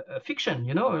a fiction,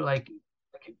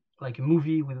 like a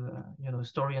movie with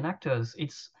story and actors.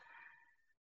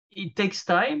 It takes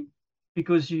time,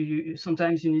 because you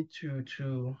sometimes you need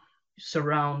to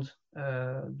surround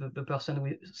the person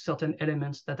with certain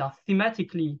elements that are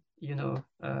thematically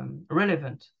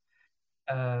relevant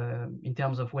in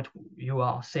terms of what you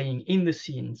are saying in the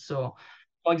scene. So,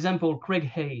 for example, Craig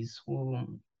Hayes,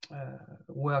 who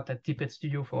worked at Tippet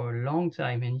Studio for a long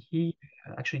time, and he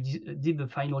actually did the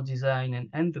final design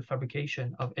and the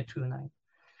fabrication of Ed 209.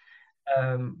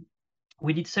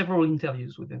 We did several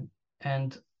interviews with him,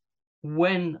 and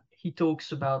when he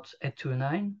talks about Ed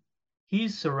 209,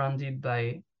 he's surrounded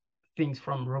by things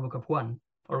from RoboCop 1,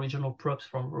 original props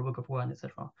from RoboCop 1,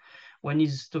 etc. When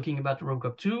he's talking about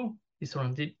RoboCop 2, he's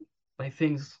surrounded by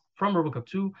things from RoboCop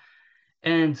 2.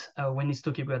 And when he's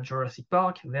talking about Jurassic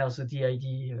Park, there's the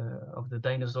DID of the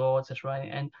dinosaur, etc.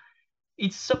 And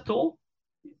it's subtle.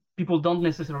 People don't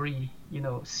necessarily,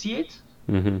 see it,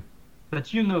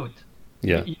 but you know it.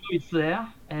 Yeah, you know it's there,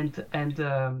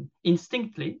 and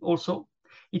instinctively also,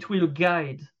 it will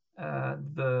guide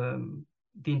the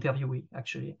interviewee.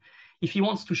 Actually, if he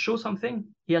wants to show something,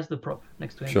 he has the prop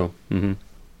next to him. Sure. Mm-hmm.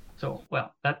 So,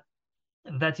 well, that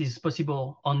is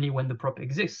possible only when the prop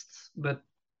exists, but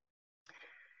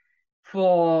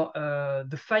for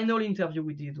the final interview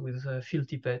we did with Phil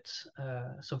Tippett,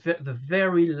 so the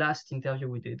very last interview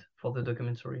we did for the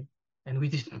documentary, and we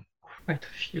did quite a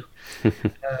few.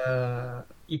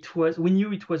 We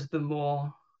knew it was the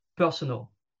more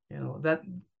personal,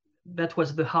 that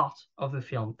was the heart of the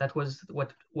film. That was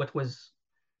what was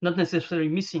not necessarily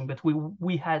missing, but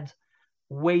we had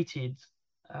waited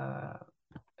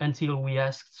until we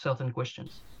asked certain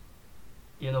questions.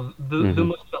 You know, the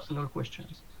most personal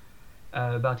questions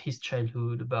about his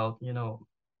childhood, about, you know,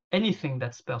 anything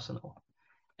that's personal.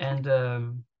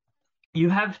 And you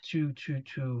have to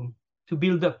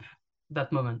build up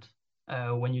that moment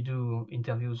when you do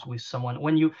interviews with someone.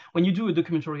 When you do a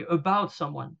documentary about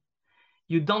someone,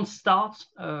 you don't start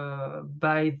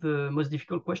by the most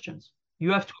difficult questions.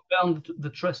 You have to earn the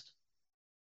trust.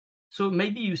 So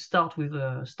maybe you start with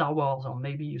Star Wars, or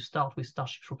maybe you start with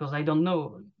Starship Troopers. I don't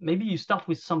know. Maybe you start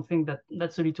with something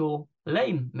that's a little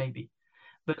lame, maybe,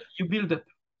 but you build up,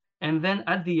 and then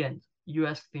at the end you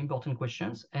ask the important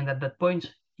questions, and at that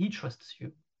point he trusts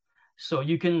you. So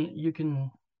you can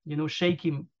you know, shake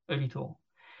him a little,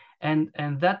 and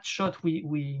that shot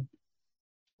we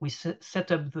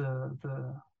set up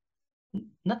the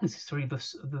not necessarily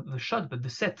the shot, but the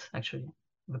set, actually,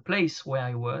 the place where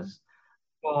I was,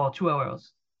 for 2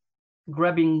 hours,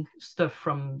 grabbing stuff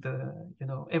from the, you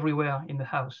know, everywhere in the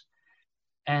house,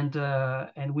 and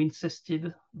we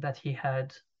insisted that he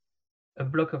had a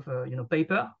block of you know,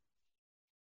 paper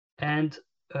and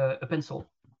a pencil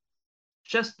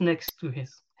just next to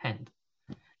his hand.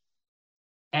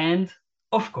 And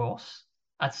of course,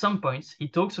 at some points, he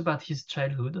talks about his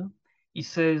childhood. He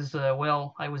says,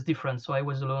 well, I was different, so I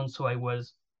was alone, so I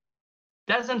was.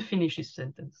 Doesn't finish his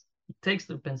sentence. He takes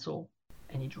the pencil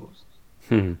and he draws.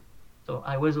 So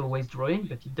I was always drawing,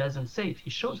 but he doesn't say it. He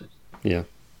shows it. Yeah.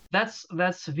 That's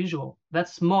visual.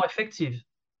 That's more effective,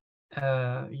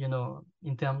 you know,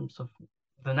 in terms of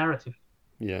the narrative.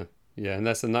 Yeah. Yeah, and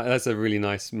that's a really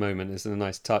nice moment. It's a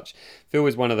nice touch. Phil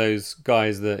is one of those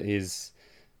guys that is,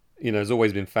 you know, has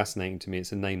always been fascinating to me.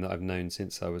 It's a name that I've known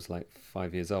since I was like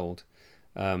 5 years old.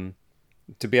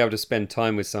 To be able to spend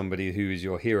time with somebody who is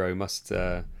your hero must,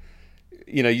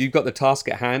 you know, you've got the task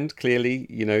at hand, clearly.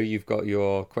 You know, you've got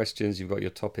your questions, you've got your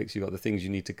topics, you've got the things you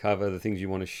need to cover, the things you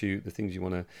want to shoot, the things you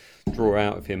want to draw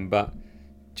out of him. But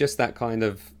just that kind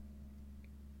of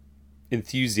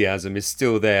enthusiasm is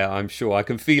still there, I'm sure. I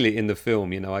can feel it in the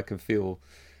film, you know, I can feel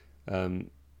the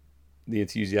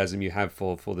enthusiasm you have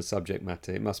for the subject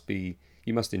matter. It must be,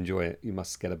 you must enjoy it. You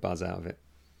must get a buzz out of it.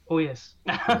 Oh, yes.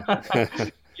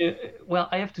 Yeah, well,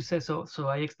 I have to say, so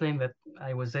I explained that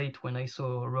I was 8 when I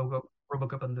saw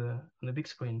RoboCop on the big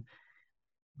screen.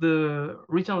 The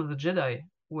Return of the Jedi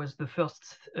was the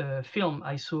first film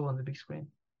I saw on the big screen.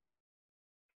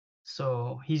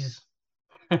 So he's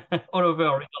all over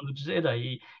Return of the Jedi.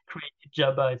 He created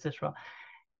Jabba, etc.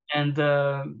 And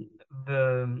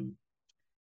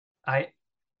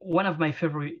one of my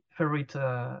favorite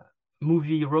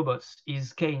movie robots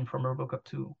is Kane from RoboCop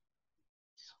 2.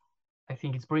 I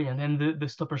think it's brilliant, and the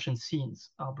stop motion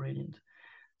scenes are brilliant.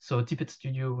 So Tippet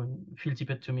Studio and Phil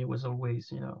Tippett, to me, was always,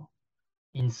 you know,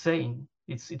 insane.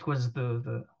 It was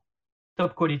the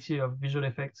top quality of visual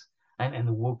effects, and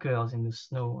the walkers in the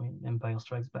snow in Empire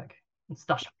Strikes Back. And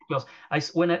Starship Troopers.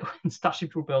 When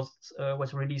Starship Troopers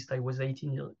was released, I was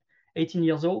 18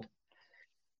 years old,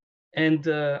 and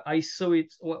I saw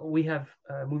it. We have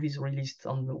movies released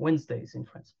on the Wednesdays in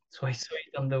France, so I saw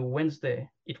it on the Wednesday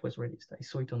it was released. I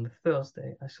saw it on the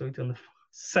Thursday. I saw it on the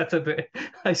Saturday.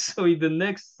 I saw it the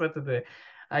next Saturday.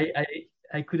 I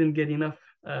couldn't get enough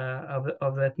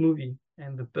of that movie,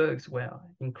 and the bugs were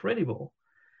incredible.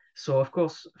 So of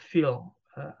course Phil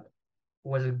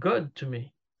was a god to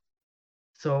me.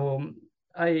 So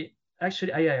I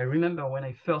remember when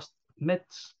I first met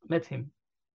him.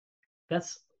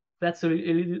 That's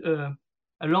a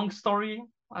long story.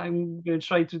 I'm gonna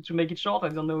try to make it short. I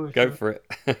don't know if Go for it.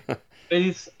 but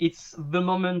it's the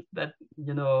moment that,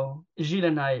 you know, Gilles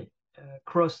and I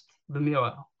crossed the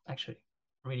mirror, actually,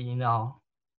 really, in our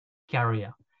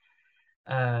career,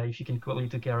 if you can call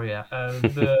it a career.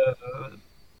 I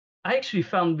actually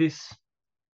found this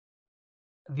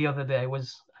the other day. I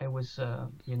was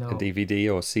you know, A DVD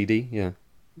or CD, yeah.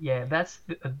 Yeah, that's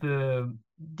the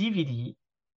DVD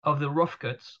of the rough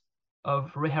cuts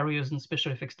of Harryhausen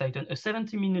Special Effects Titan, a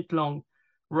 70-minute long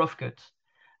rough cut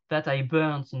that I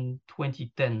burned in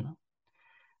 2010,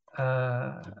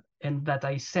 and that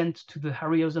I sent to the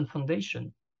Harryhausen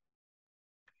Foundation.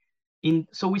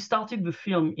 So we started the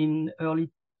film in early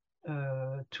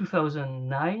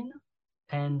 2009,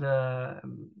 and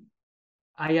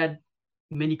I had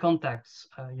many contacts,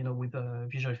 you know, with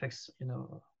visual effects, you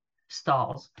know,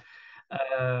 stars,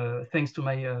 thanks to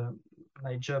my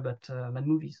job at Mad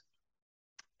Movies.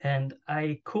 And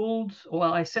I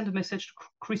sent a message to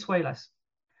Chris Wallace,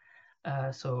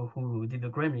 so who did the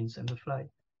Gremlins and The Fly,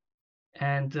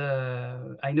 and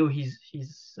I know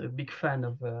he's a big fan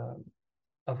of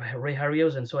Ray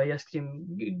Harryhausen. So I asked him,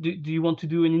 do you want to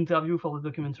do an interview for the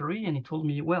documentary? And he told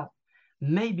me, well,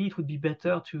 maybe it would be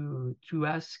better to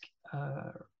ask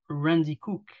Randy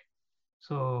Cook,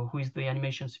 so who is the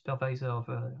animation supervisor of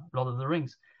Lord of the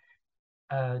Rings,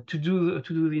 to do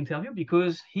the interview,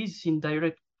 because he's in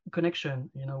direct connection,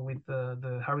 with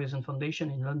the Harryhausen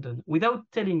Foundation in London. Without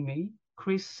telling me,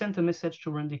 Chris sent a message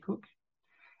to Randy Cook,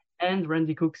 and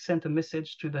Randy Cook sent a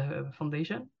message to the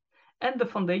foundation, and the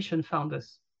foundation found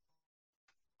us.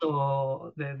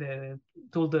 So they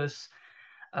told us,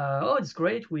 oh, it's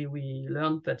great. We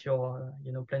learned that you're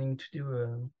planning to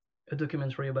do a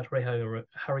documentary about Ray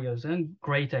Harryhausen.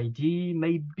 Great idea.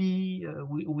 Maybe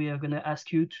we are going to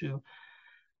ask you to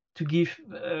give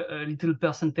a little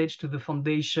percentage to the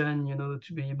foundation,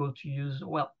 to be able to use,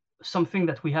 well, something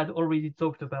that we had already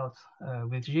talked about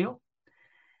with Gilles.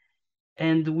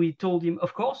 And we told him,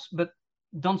 of course, but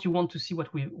don't you want to see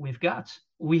what we've got?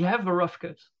 We have a rough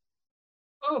cut.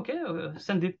 Oh, okay,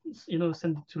 send it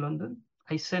to London.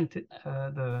 I sent it,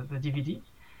 the DVD,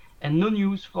 and no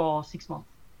news for 6 months.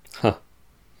 Huh.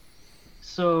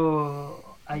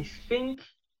 So I think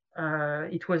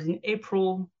it was in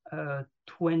April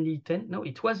 2010. No,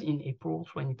 it was in April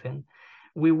 2010.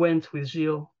 We went with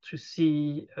Gilles to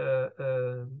see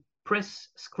a press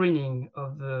screening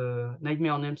of the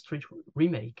Nightmare on Elm Street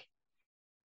remake,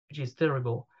 which is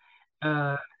terrible.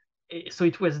 So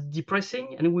it was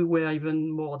depressing, and we were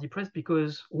even more depressed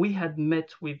because we had met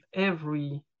with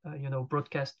every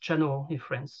broadcast channel in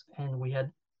France, and we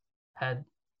had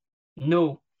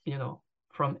no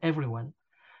from everyone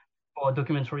for a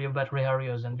documentary about Ray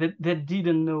Harryhausen. They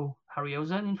didn't know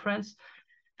Harryhausen in France.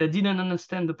 They didn't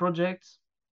understand the project,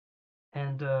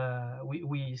 and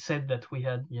we said that we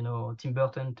had Tim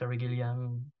Burton, Terry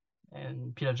Gilliam,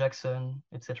 and Peter Jackson,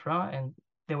 etc., and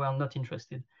they were not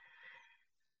interested,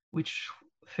 which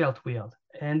felt weird.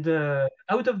 And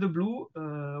out of the blue,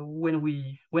 when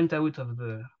we went out of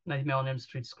the Nightmare on Elm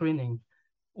Street screening,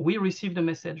 we received a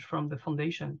message from the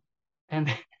foundation, and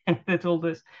they told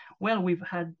us, well,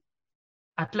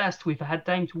 at last we've had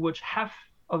time to watch half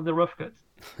of the rough cut.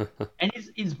 And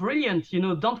it's brilliant,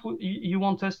 don't you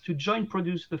want us to join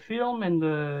produce the film,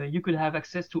 and you could have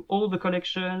access to all the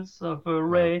collections of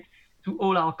Ray, wow, to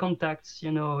all our contacts,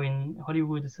 in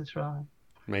Hollywood, etc.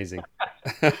 Amazing.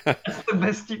 That's the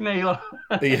best email.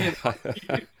 Yeah.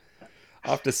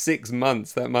 After 6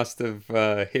 months, that must have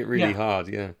hit really hard.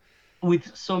 Yeah.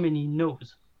 With so many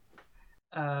no's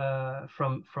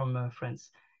from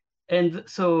friends, and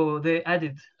so they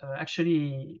added,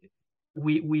 actually,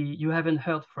 you haven't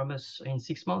heard from us in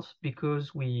 6 months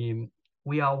because we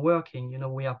are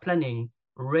working. We are planning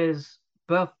Ray's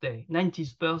birthday,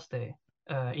 90th birthday,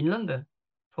 in London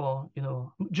for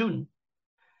June.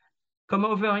 Come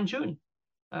over in June.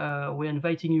 We're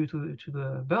inviting you to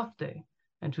the birthday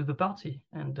and to the party.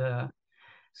 And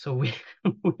so we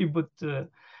bought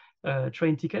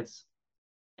train tickets,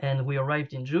 and we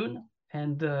arrived in June.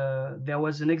 And there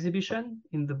was an exhibition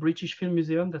in the British Film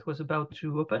Museum that was about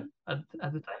to open at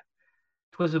the time.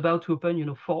 It was about to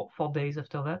open, 4 days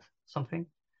after that, something.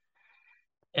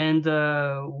 And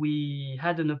we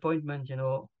had an appointment,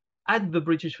 at the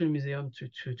British Film Museum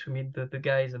to meet the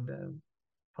guys of the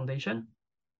foundation.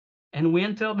 And we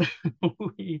entered.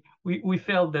 we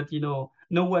felt that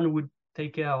no one would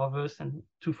take care of us, and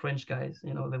 2 French guys,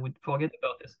 they would forget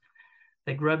about us.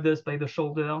 They grabbed us by the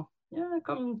shoulder. Yeah,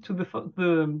 come to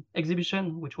the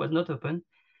exhibition, which was not open.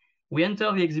 We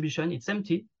enter the exhibition. It's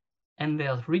empty, and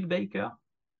there's Rick Baker,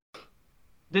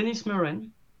 Dennis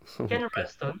Muren, Ken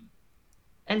Raston,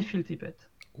 and Phil Tippett.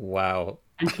 Wow.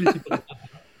 And Phil Tippett's daughter.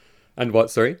 And what?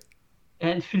 Sorry.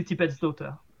 And Phil Tippett's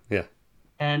daughter. Yeah.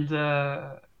 And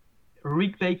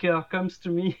Rick Baker comes to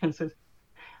me and says,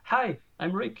 "Hi,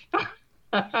 I'm Rick."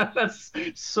 That's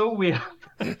so weird.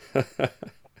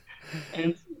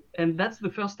 And that's the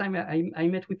first time I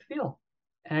met with Phil.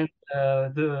 And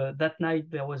that night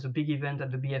there was a big event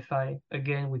at the BFI.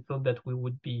 Again, we thought that we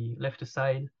would be left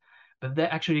aside, but they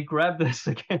actually grabbed us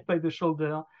again by the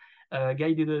shoulder,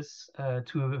 guided us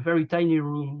to a very tiny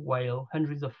room while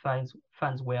hundreds of fans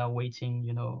were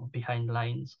waiting, behind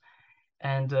lines.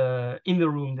 And in the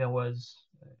room there was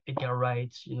Edgar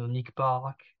Wright, Nick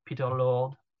Park, Peter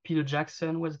Lord, Peter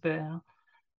Jackson was there,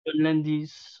 John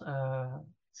Landis,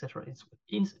 etc.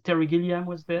 Terry Gilliam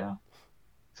was there.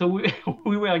 So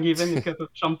we were given a cup of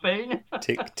champagne.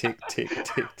 Tick, tick, tick,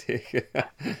 tick, tick.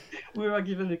 We were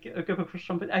given a cup of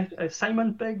champagne.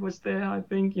 Simon Pegg was there, I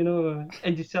think,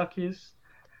 Andy Serkis.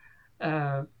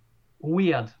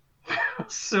 Weird.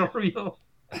 Surreal.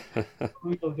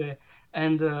 Surreal day.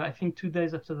 And I think 2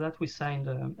 days after that, we signed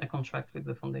a contract with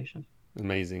the foundation.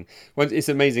 Amazing. Well, it's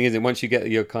amazing, isn't it? Once you get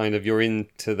you're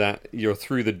into that, you're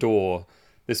through the door,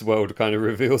 this world kind of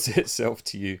reveals itself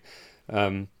to you.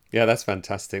 Yeah, that's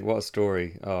fantastic. What a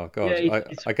story. Oh God, Yeah,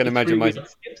 I can imagine really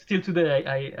still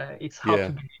today. It's hard to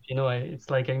believe. It's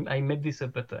like I made this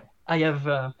up, but I have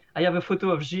a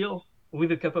photo of Gilles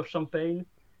with a cup of champagne,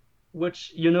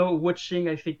 watching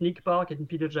I think Nick Park and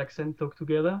Peter Jackson talk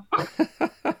together.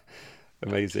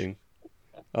 Amazing.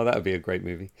 Oh, that would be a great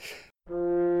movie.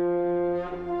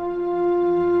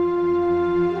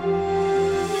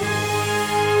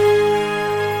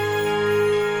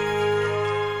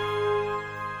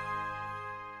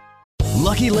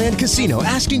 Lucky Land Casino,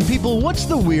 asking people, what's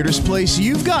the weirdest place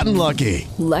you've gotten lucky?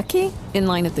 Lucky? In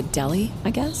line at the deli, I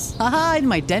guess? Aha, in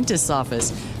my dentist's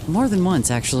office. More than once,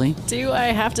 actually. Do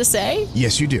I have to say?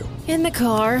 Yes, you do. In the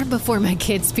car before my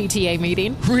kids' PTA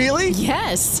meeting. Really?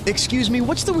 Yes. Excuse me,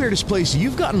 what's the weirdest place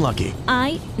you've gotten lucky?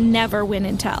 I never win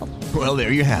and tell. Well,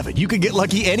 there you have it. You can get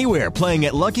lucky anywhere, playing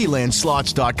at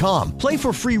LuckyLandSlots.com. Play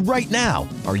for free right now.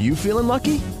 Are you feeling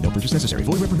lucky? No purchase necessary.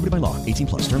 Void where prohibited by law.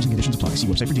 18+. Terms and conditions apply. See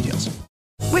website for details.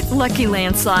 With Lucky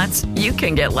Land Slots, you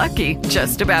can get lucky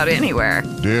just about anywhere.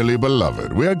 Dearly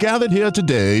beloved, we are gathered here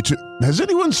today to... Has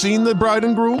anyone seen the bride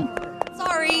and groom?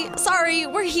 Sorry,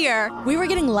 we're here. We were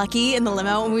getting lucky in the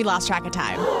limo and we lost track of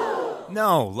time.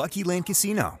 No, Lucky Land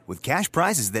Casino, with cash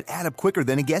prizes that add up quicker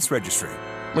than a guest registry.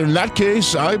 In that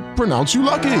case, I pronounce you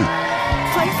lucky.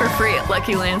 Play for free at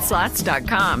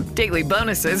LuckyLandSlots.com. Daily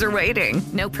bonuses are waiting.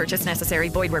 No purchase necessary.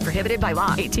 Void where prohibited by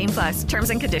law. 18+. Terms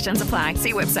and conditions apply.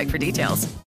 See website for details.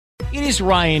 It is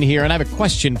Ryan here, and I have a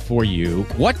question for you.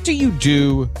 What do you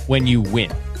do when you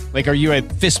win? Like, are you a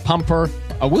fist pumper,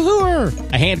 a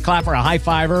woohooer, a hand clapper, a high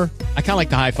fiver? I kind of like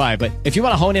the high five, but if you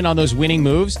want to hone in on those winning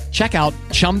moves, check out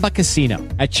Chumba Casino.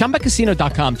 At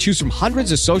ChumbaCasino.com, choose from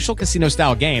hundreds of social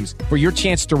casino-style games for your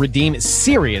chance to redeem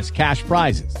serious cash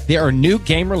prizes. There are new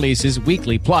game releases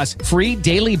weekly, plus free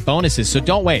daily bonuses, so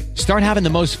don't wait. Start having the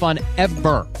most fun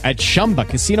ever at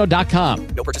ChumbaCasino.com.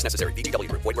 No purchase necessary. VGW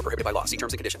Group. Void where prohibited by law. See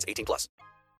terms and conditions. 18+.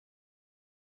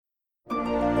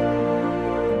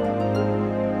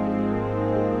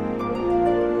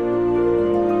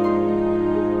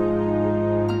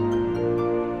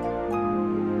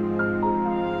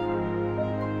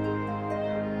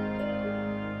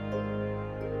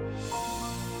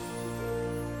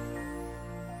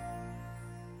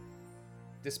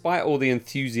 Despite all the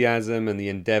enthusiasm and the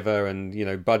endeavor and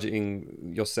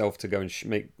budgeting yourself to go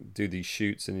and do these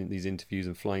shoots and these interviews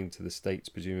and flying to the States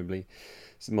presumably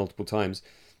multiple times,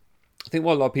 I think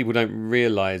what a lot of people don't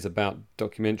realize about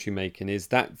documentary making is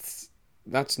that's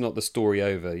not the story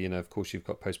over. Of course you've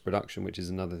got post-production, which is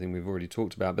another thing we've already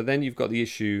talked about, but then you've got the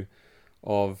issue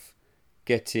of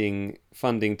getting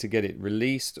funding to get it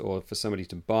released, or for somebody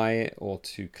to buy it, or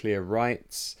to clear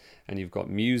rights, and you've got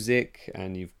music,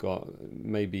 and you've got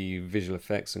maybe visual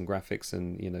effects and graphics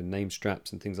and name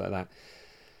straps and things like that.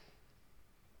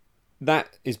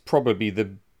 That is probably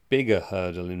the bigger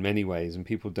hurdle in many ways, and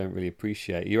people don't really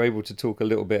appreciate. You're able to talk a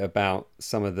little bit about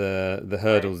some of the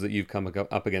hurdles that you've come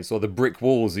up against, or the brick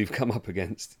walls you've come up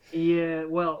against. Yeah,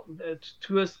 well,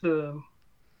 to us the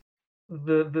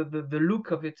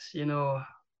look of it,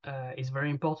 is very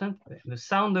important. The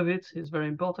sound of it is very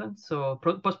important. So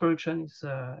post-production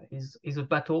is a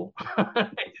battle.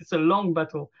 It's a long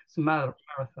battle. It's a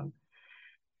marathon.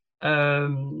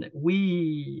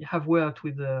 We have worked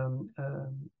with a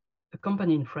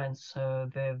company in France.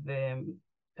 They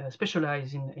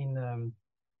specialize in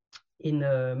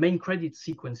main credit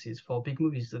sequences for big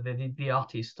movies. They did The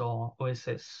Artist or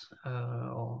OSS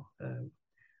or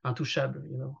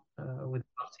Intouchable, with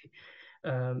Party,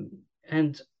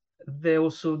 and they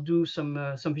also do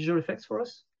some visual effects for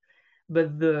us.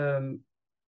 But the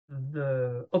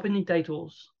opening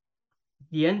titles,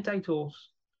 the end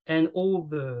titles, and all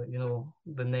the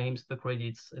the names, the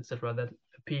credits, etc., that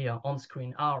appear on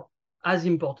screen are as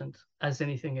important as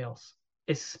anything else,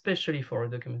 especially for a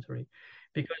documentary,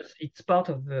 because it's part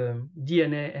of the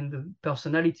DNA and the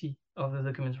personality of the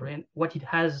documentary and what it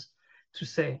has to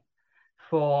say.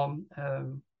 For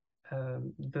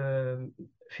the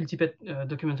Phil Tippet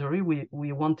documentary,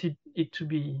 we wanted it to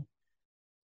be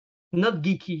not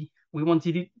geeky. We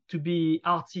wanted it to be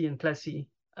arty and classy,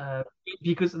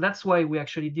 because that's why we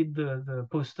actually did the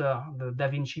poster, the Da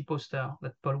Vinci poster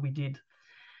that we did,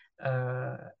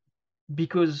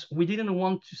 because we didn't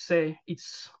want to say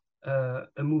it's a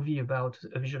movie about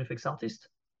a visual effects artist.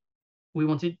 We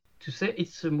wanted to say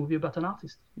it's a movie about an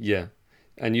artist. Yeah.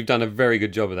 And you've done a very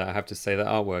good job of that. I have to say that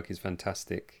artwork is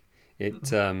fantastic.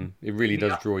 It really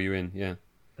does draw you in. Yeah.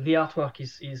 the artwork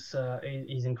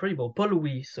is incredible. Paul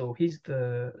Louis, so he's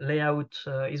the layout.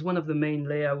 He's one of the main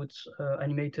layout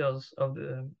animators of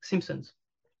the Simpsons,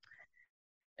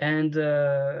 and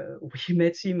we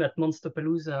met him at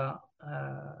Monsterpalooza.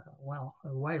 A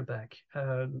while back.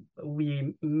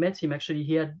 We met him actually.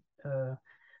 He had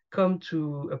come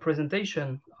to a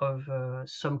presentation of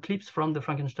some clips from the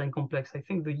Frankenstein complex. I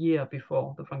think the year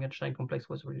before the Frankenstein complex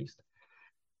was released,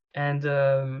 and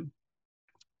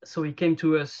so he came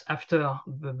to us after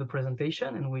the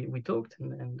presentation, and we talked,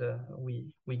 and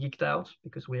we geeked out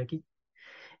because we are geek,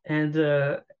 and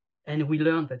we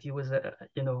learned that he was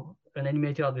an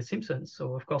animator at The Simpsons.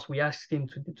 So of course we asked him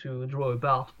to draw a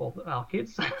Bart for our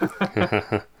kids,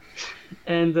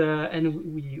 and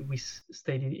we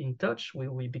stayed in touch.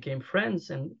 We became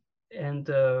friends, and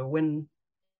when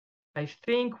I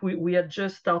think we had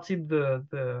just started the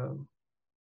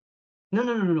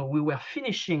No. We were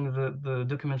finishing the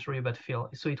documentary about Phil.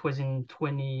 So it was in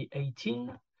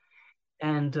 2018,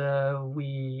 and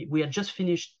we had just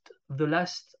finished the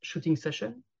last shooting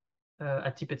session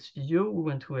at Tippet Studio. We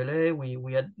went to LA.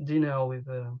 We had dinner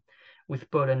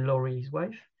with Paul and Laurie, his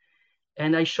wife,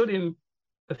 and I showed him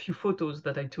a few photos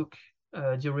that I took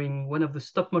during one of the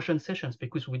stop motion sessions,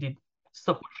 because we did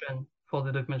stop motion for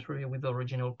the documentary with the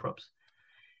original props.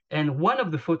 And one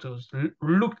of the photos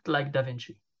looked like Da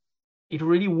Vinci. It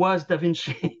really was Da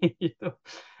Vinci,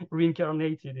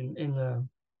 reincarnated in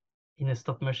a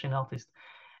stop motion artist.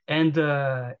 And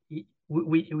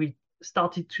we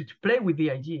started to play with the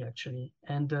idea, actually.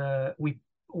 And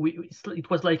it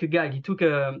was like a guide. He took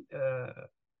a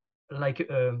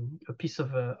piece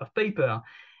of paper,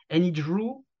 and he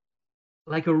drew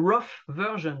like a rough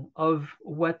version of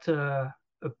what a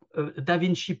Da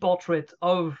Vinci portrait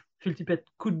of Phil Tippett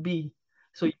could be.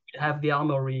 So you could have the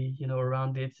armory,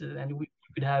 around it, and we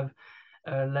could have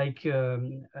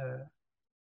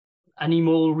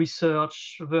animal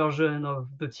research version of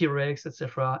the T-Rex,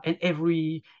 etc. And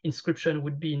every inscription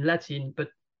would be in Latin, but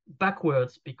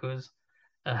backwards, because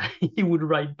he would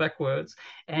write backwards,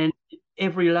 and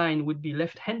every line would be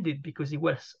left-handed because he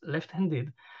was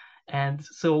left-handed. And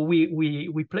so we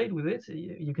played with it.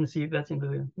 You can see that in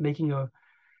the making of.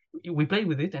 We played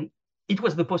with it, and it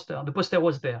was the poster. The poster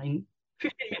was there in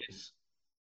 15 minutes.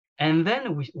 And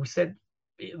then we said,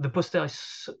 the poster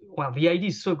is, the idea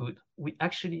is so good, we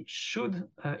actually should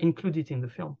include it in the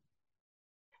film.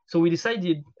 So we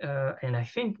decided, and I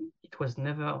think it was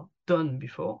never done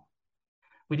before,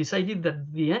 we decided that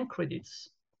the end credits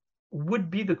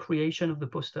would be the creation of the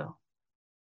poster.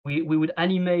 We would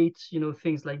animate,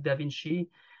 things like Da Vinci,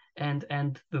 and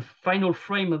the final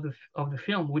frame of the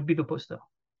film would be the poster.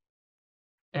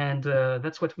 And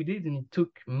that's what we did, and it took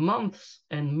months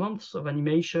and months of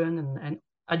animation and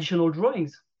additional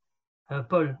drawings.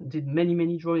 Paul did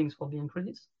many drawings for the end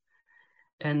credits,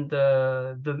 and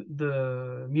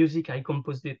the music, I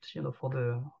composed it, for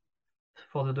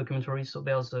the documentary. So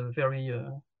there's a very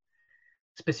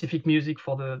specific music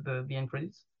for the end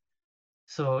credits.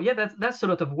 So yeah, that's a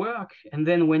lot of work. And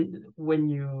then when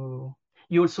you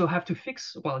also have to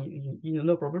fix, you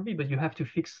know probably, but you have to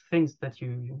fix things that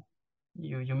you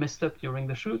messed up during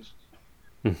the shoot.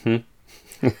 Mm-hmm.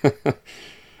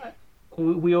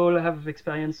 We all have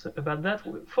experience about that.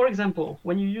 For example,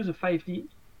 when you use a 5D,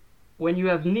 when you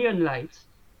have neon lights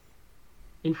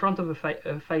in front of a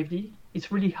 5D,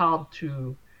 it's really hard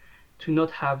to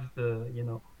not have the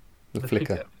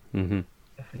flicker. Mm-hmm.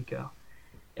 The flicker.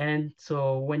 And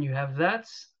so when you have that,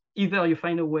 either you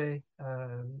find a way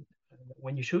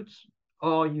when you shoot,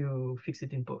 or you fix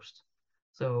it in post.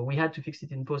 So we had to fix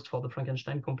it in post for the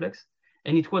Frankenstein complex.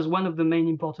 And it was one of the main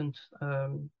important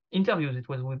interviews. It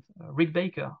was with Rick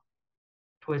Baker.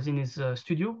 It was in his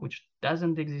studio, which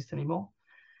doesn't exist anymore.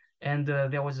 And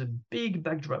there was a big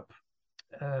backdrop,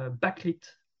 backlit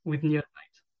with neon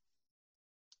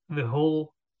light. The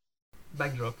whole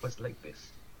backdrop was like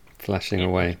this. Flashing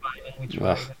away.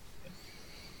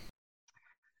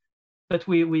 But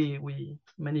we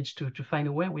managed to find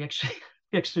a way. We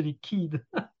actually keyed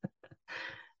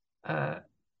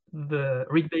the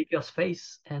Rick Baker's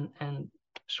face and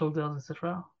shoulders,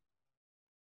 etc.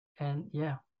 And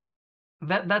yeah,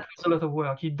 that was a lot of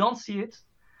work. You don't see it,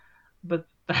 but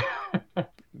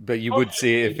but you would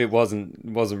see it if it wasn't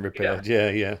repaired.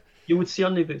 Yeah. You would see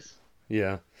only this.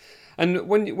 Yeah. And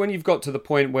when you've got to the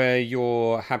point where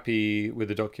you're happy with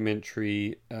the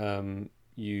documentary,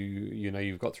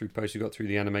 you've got through post, you've got through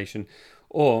the animation,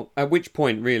 or at which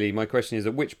point, really, my question is,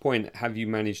 at which point have you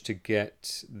managed to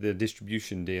get the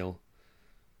distribution deal?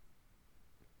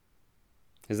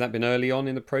 Has that been early on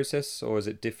in the process, or has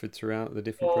it differed throughout the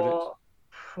different projects?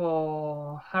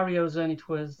 For Harryhausen, it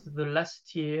was the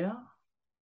last year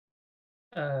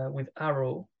with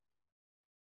Arrow.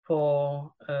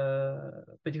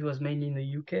 But it was mainly in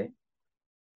the UK.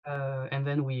 And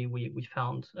then we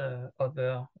found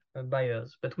other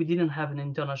buyers, but we didn't have an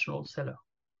international seller.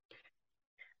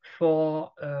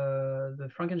 For the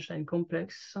Frankenstein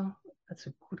complex, that's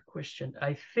a good question.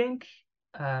 I think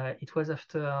it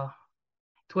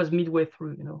was midway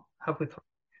through, halfway through.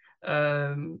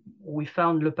 We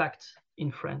found Le Pacte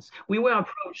in France. We were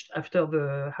approached after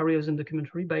the Harryhausen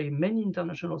documentary by many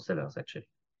international sellers, actually.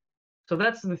 So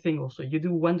that's the thing also. You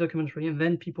do one documentary and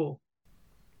then people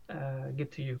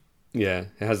get to you. Yeah,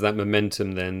 it has that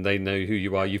momentum then. They know who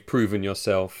you are. You've proven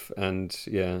yourself, and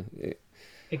yeah.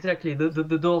 Exactly.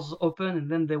 The doors open and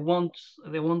then they want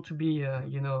to be,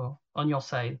 on your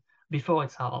side before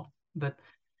it's hard. But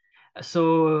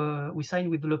so we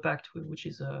signed with Le Pacte, which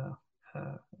is a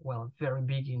very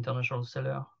big international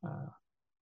seller.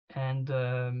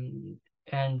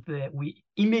 We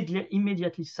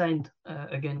immediately signed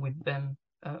again with them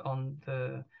on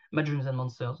the Mad Dreams and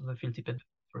Monsters, the Phil Tippet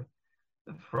story,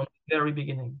 from the very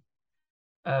beginning.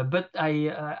 But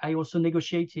I also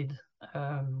negotiated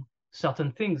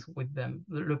certain things with them.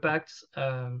 Le Pacte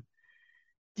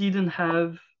didn't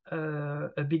have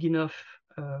a big enough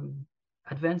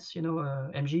advance,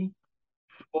 MG.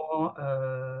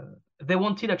 They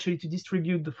wanted actually to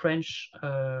distribute the French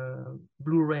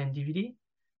Blu-ray and DVD,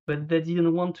 but they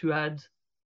didn't want to add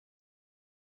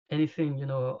anything,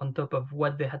 on top of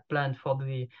what they had planned for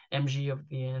the MG of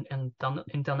the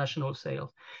international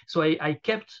sales. So I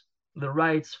kept the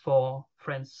rights for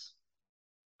France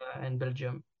and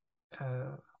Belgium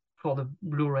for the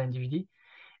Blu-ray and DVD,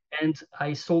 and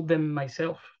I sold them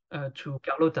myself to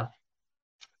Carlotta,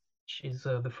 which is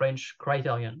the French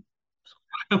Criterion.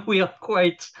 So we are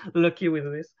quite lucky with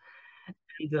this.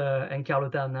 And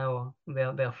Carlotta now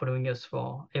they're following us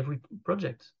for every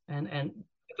project. And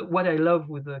what I love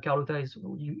with Carlotta is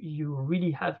you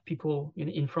really have people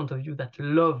in front of you that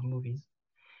love movies,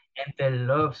 and they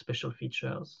love special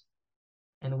features.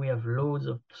 And we have loads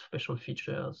of special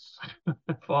features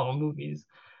for our movies.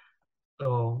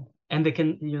 So, and they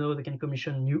can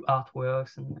commission new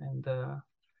artworks, and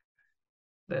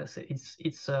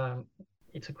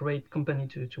it's a great company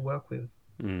to work with.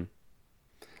 Mm.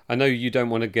 I know you don't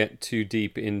want to get too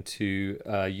deep into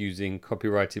using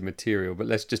copyrighted material, but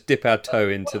let's just dip our toe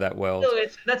into that world. No,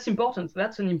 that's important.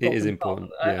 That's an important. It is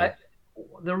important. Yeah.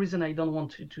 The reason I don't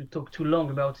want to talk too long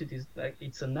about it is that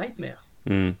it's a nightmare.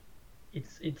 Mm.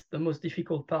 It's the most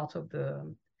difficult part of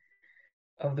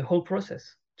the whole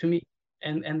process to me,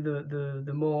 and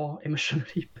the more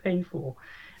emotionally painful,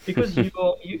 because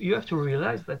you have to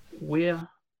realize that we're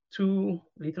two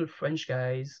little French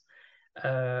guys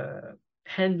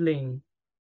handling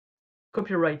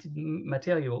copyrighted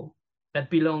material that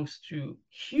belongs to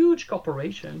huge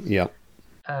corporations,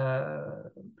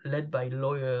 led by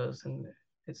lawyers and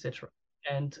etc.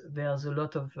 And there's a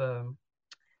lot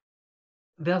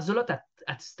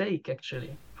at stake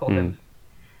actually for them.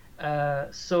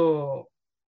 So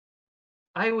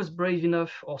I was brave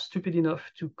enough or stupid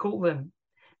enough to call them,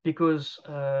 because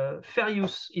fair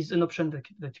use is an option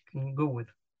that you can go with.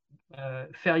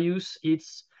 Fair use,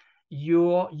 it's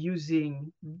you're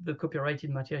using the copyrighted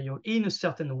material in a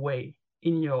certain way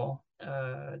in your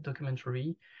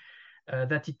documentary,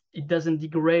 that it doesn't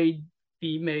degrade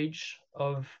the image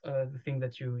of the thing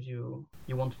that you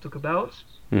want to talk about,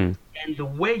 and the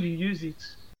way you use it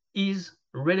is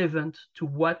relevant to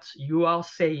what you are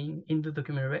saying in the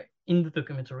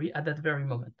documentary at that very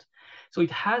moment. So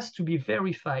it has to be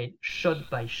verified shot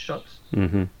by shot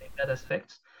in that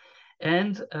aspect.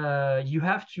 And you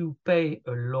have to pay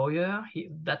a lawyer.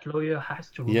 That lawyer has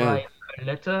to write a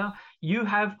letter. You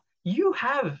have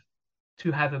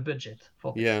to have a budget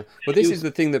for this. Yeah. Well, this is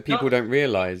the thing that people don't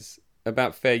realize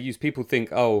about fair use. People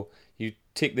think, oh, you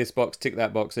tick this box, tick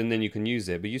that box, and then you can use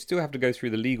it. But you still have to go through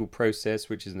the legal process,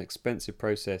 which is an expensive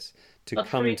process to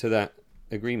come to that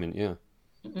agreement. Yeah.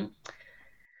 Mm-hmm.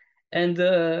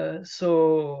 And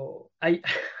so I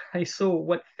saw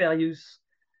what fair use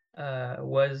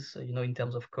was, in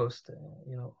terms of cost,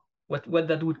 what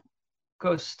that would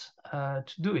cost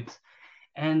to do it.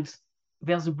 And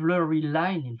there's a blurry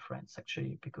line in France,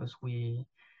 actually, because we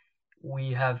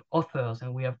have authors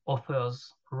and we have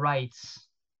authors' rights,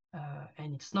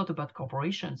 and it's not about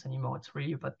corporations anymore. It's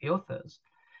really about the authors.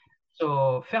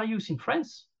 So fair use in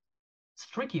France, it's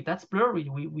tricky. That's blurry.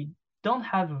 We don't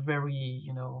have a very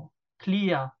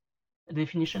clear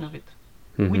definition of it.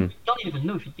 We don't even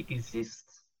know if it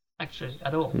exists actually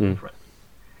at all in France.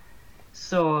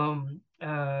 So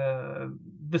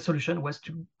the solution was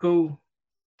to go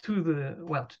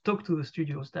to talk to the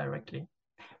studios directly,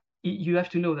 you have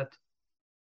to know that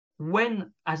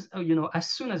as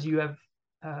soon as you have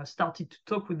started to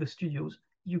talk with the studios,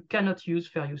 you cannot use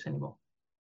fair use anymore.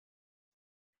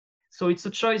 So it's a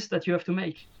choice that you have to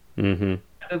make. Mm-hmm.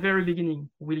 At the very beginning.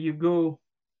 Will you go,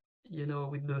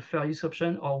 with the fair use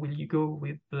option, or will you go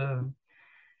with the,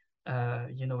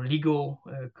 legal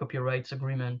copyright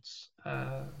agreements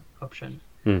option?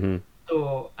 Mm-hmm.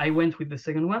 So I went with the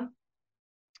second one.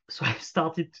 So I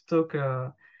started to talk.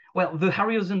 The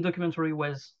Harryhausen documentary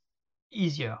was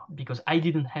easier because I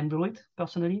didn't handle it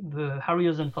personally. The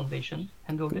Harryhausen Foundation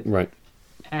handled it. Right.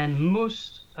 And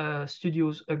most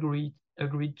studios agreed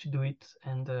to do it,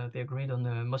 and they agreed on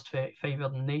the most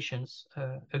favored nations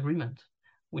agreement,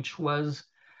 which was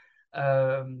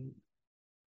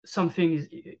something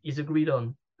is agreed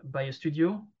on by a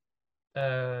studio,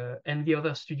 and the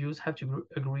other studios have to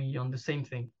agree on the same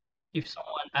thing. If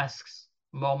someone asks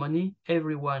more money,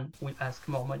 everyone will ask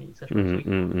more money, etc.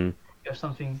 Mm-hmm. So you have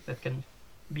something that can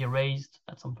be raised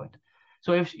at some point.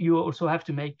 So if you also have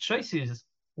to make choices,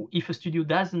 if a studio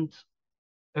doesn't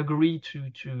agree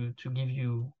to give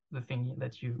you the thing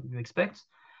that you expect,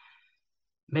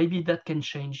 maybe that can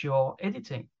change your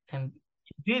editing. And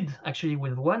it did actually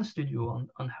with one studio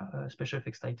on Special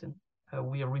Effects Titan.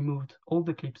 We removed all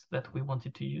the clips that we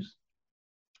wanted to use,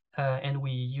 and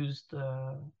we used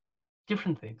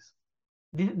different things,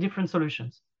 different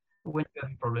solutions. When you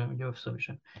have a problem, you have a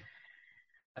solution.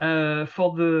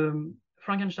 For the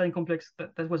Frankenstein complex,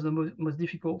 that was the most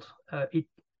difficult.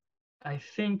 I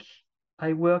think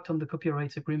I worked on the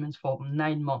copyright agreements for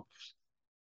 9 months.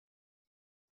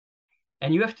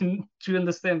 And you have to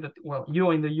understand that, well,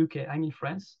 you're in the UK, I'm in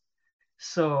France.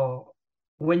 So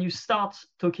when you start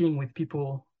talking with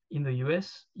people in the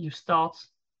US, you start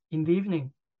in the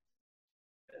evening.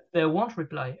 They won't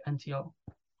reply until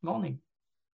morning.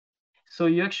 So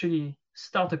you actually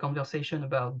start a conversation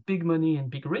about big money and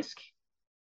big risk,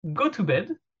 go to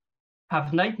bed,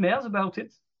 have nightmares about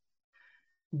it,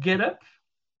 get up.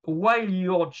 While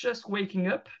you're just waking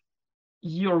up,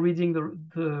 you're reading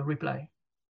the reply.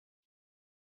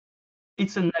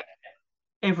 It's a nightmare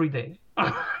every day.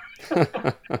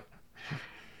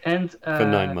 And for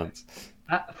 9 months.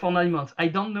 For 9 months, I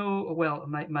don't know. Well,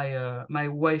 my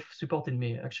wife supported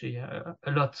me actually a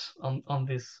lot on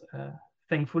this,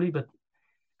 thankfully. But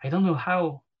I don't know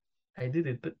how I did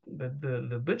it. But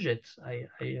the budget I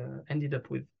ended up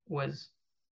with was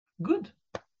good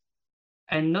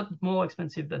and not more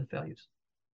expensive than fair use.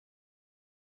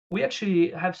 We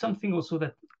actually have something also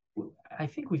that I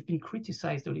think we've been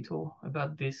criticized a little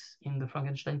about this in the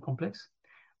Frankenstein complex.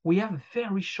 We have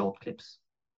very short clips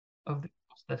of the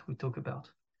films that we talk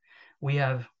about. We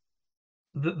have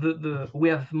we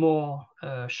have more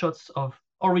shots of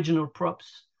original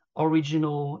props,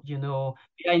 original,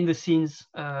 behind the scenes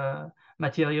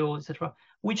material, etc.,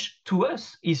 which to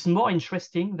us is more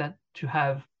interesting than to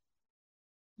have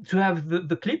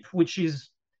the clip, which is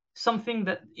something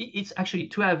that it's actually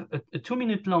to have a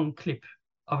 2-minute long clip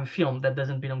of a film that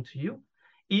doesn't belong to you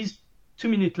is 2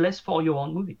 minutes less for your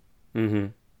own movie. Mm-hmm.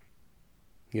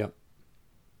 Yep.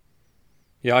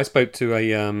 Yeah, I spoke to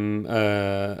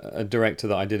a director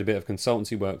that I did a bit of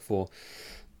consultancy work for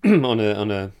on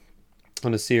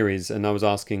a series, and I was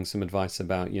asking some advice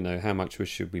about, how much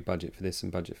should we budget for this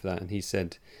and budget for that, and he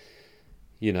said,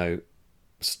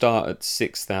 start at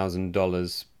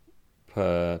 $6,000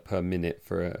 per minute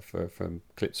for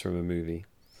clips from a movie.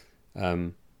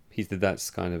 He said that's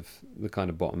kind of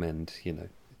the bottom end,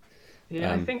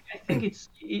 Yeah, I think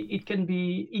it can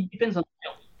be. It depends on the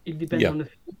film. It depends on the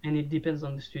film, and it depends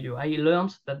on the studio. I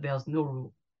learned that there's no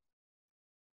rule,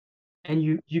 and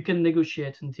you can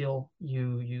negotiate until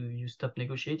you stop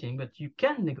negotiating, but you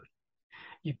can negotiate.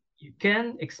 You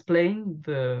can explain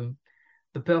the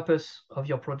purpose of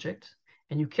your project,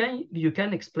 and you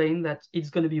can explain that it's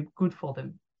going to be good for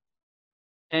them.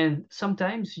 And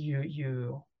sometimes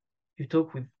you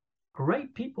talk with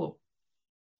great people.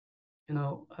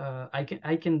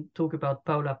 I can talk about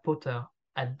Paula Potter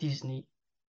at Disney,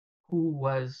 who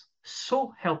was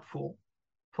so helpful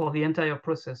for the entire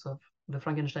process of the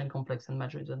Frankenstein complex and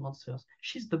Magic and Monsters.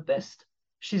 She's the best.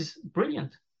 She's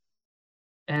brilliant.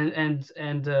 And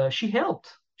she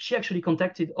helped. She actually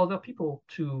contacted other people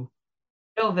to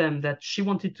tell them that she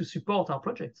wanted to support our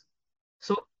project.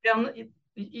 So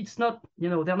it's not,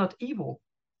 they're not evil.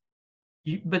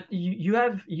 But you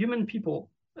have human people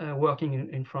working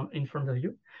in front of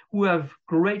you who have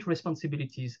great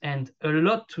responsibilities and a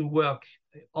lot to work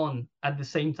on at the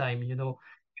same time.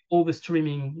 All the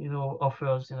streaming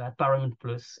offers at Paramount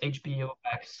Plus, HBO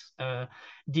Max,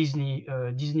 Disney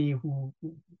who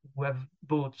who have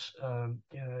bought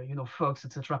Fox,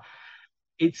 etc.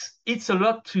 It's a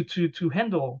lot to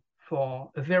handle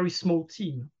for a very small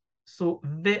team. So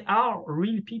they are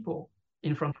real people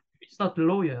in front of you. It's not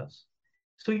lawyers.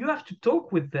 So you have to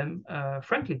talk with them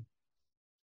frankly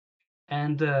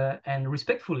and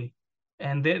respectfully,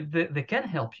 and they can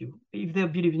help you if they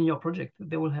believe in your project.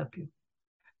 They will help you.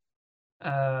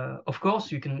 Of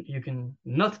course, you can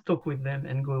not talk with them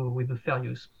and go with the fair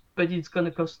use, but it's going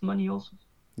to cost money also.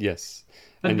 Yes,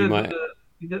 but and you might.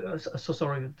 So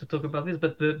sorry to talk about this,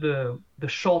 but the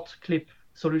short clip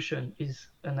solution is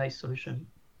a nice solution.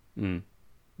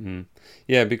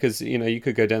 Yeah, because you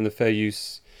could go down the fair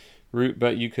use route,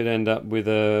 but you could end up with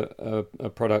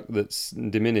a product that's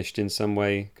diminished in some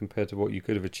way compared to what you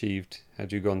could have achieved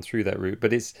had you gone through that route.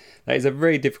 But that is a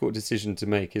very difficult decision to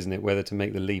make, isn't it? Whether to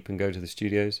make the leap and go to the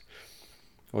studios,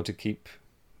 or to keep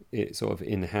it sort of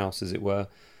in-house, as it were.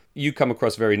 You come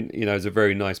across as a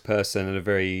very nice person and a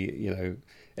very,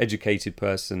 educated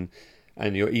person,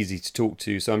 and you're easy to talk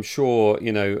to. So I'm sure,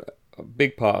 a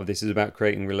big part of this is about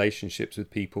creating relationships with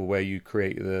people where you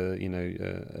create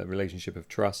a relationship of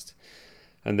trust.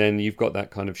 And then you've got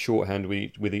that kind of shorthand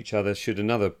with each other should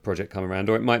another project come around.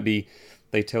 Or it might be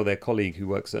they tell their colleague who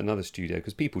works at another studio,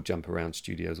 because people jump around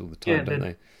studios all the time, don't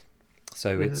they?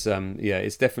 So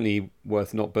it's definitely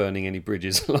worth not burning any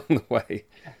bridges along the way.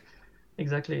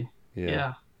 Exactly.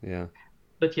 Yeah.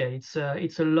 But it's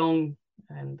a long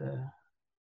and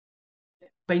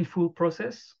painful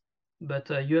process. But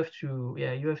you have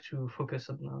to focus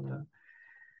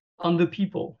on the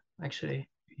people actually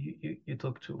you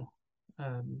talk to.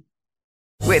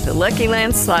 With the Lucky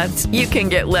Land Slots, you can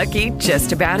get lucky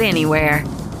just about anywhere.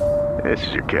 This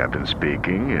is your captain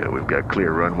speaking. We've got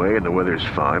clear runway and the weather's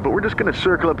fine, but we're just going to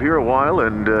circle up here a while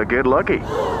and get lucky.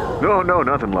 No,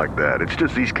 nothing like that. It's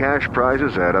just these cash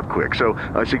prizes add up quick. So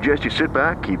I suggest you sit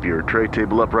back, keep your tray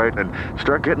table upright, and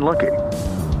start getting lucky.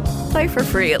 Play for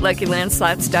free at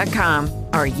LuckyLandSlots.com.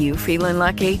 Are you feeling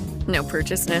lucky? No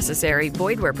purchase necessary.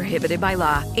 Void where prohibited by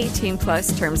law.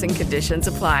 18+ terms and conditions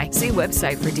apply. See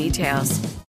website for details.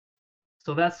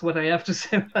 So that's what I have to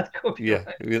say about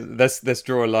copyright. Yeah, let's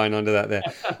draw a line under that there.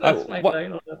 That's my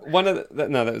line on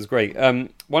that. That was great.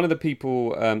 One of the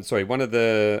people, one of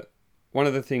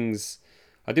the things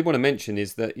I did want to mention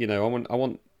is that I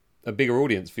want a bigger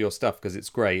audience for your stuff because it's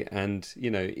great, and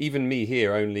even me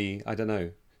here, only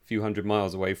a few hundred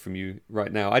miles away from you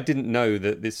right now, I didn't know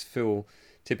that this Phil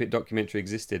Tippet documentary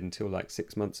existed until like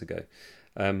 6 months ago,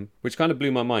 which kind of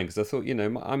blew my mind because I thought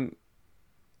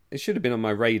it should have been on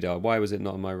my radar. Why was it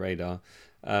not on my radar?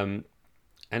 And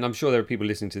I'm sure there are people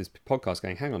listening to this podcast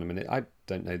going, hang on a minute, I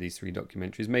don't know these 3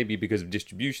 documentaries. Maybe because of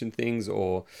distribution things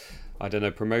or,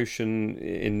 promotion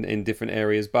in different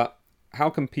areas. But how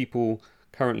can people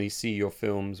currently see your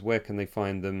films? Where can they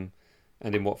find them?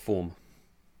 And in what form?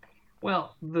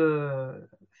 Well, the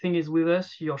thing is with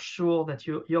us, you're sure that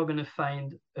you're going to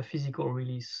find a physical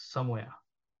release somewhere.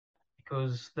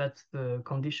 Because that's the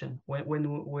condition.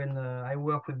 When I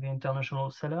work with the international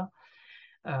seller,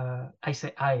 I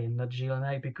say I, not Gilles and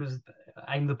I, because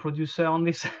I'm the producer on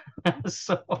this.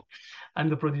 So I'm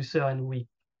the producer, and we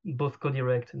both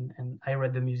co-direct, and I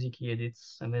read the music, he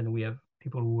edits, and then we have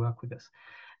people who work with us.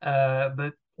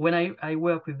 But when I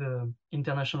work with the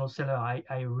international seller,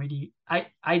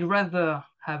 I'd rather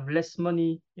have less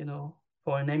money,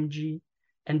 for an MG,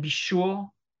 and be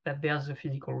sure that there's a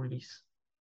physical release.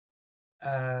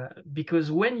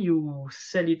 Because when you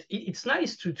sell it, it's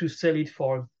nice to sell it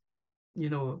for,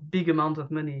 big amount of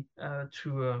money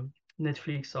to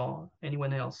Netflix or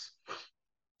anyone else.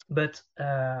 But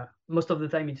most of the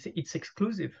time it's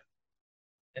exclusive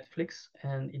Netflix,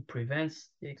 and it prevents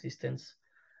the existence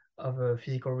of a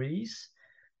physical release.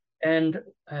 And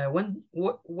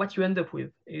what you end up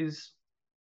with is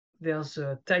there's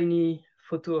a tiny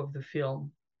photo of the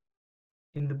film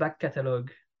in the back catalog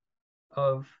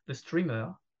of the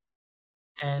streamer,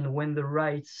 and when the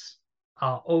rights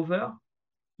are over,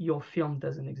 your film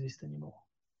doesn't exist anymore.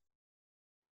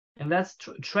 And that's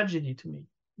tragedy to me.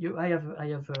 I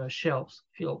have shelves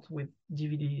filled with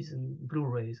DVDs and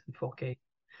Blu-rays and 4K,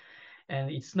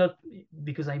 and it's not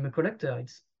because I'm a collector,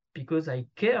 it's because I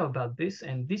care about this,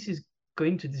 and this is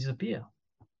going to disappear.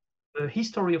 The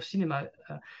history of cinema,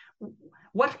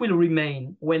 what will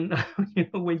remain when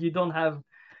when you don't have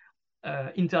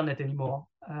internet anymore,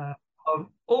 of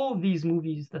all these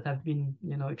movies that have been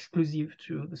exclusive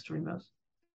to the streamers,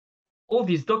 all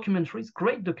these documentaries,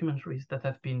 great documentaries that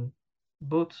have been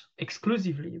bought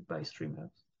exclusively by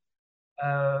streamers.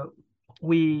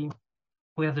 We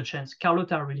have the chance.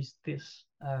 Carlotta released this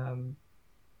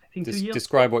think 2 years.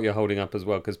 Describe what you're holding up as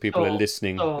well, because people are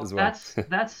listening so as well.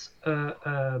 That's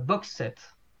a box set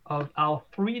of our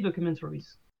 3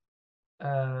 documentaries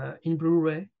in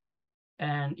Blu-ray,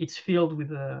 and it's filled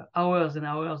with hours and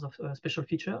hours of special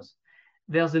features.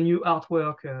 There's a new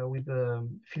artwork with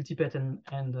Phil Tippet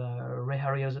and Ray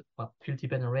Harryhausen. Well, Phil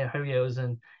Tippet and Ray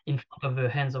Harryhausen in front of the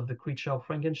hands of the creature of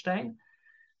Frankenstein,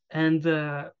 and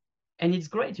it's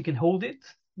great. You can hold it,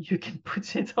 you can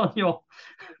put it on your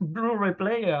Blu-ray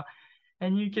player,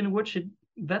 and you can watch it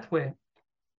that way.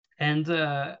 And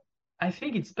I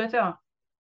think it's better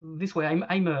this way.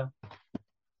 I'm a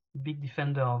big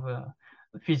defender of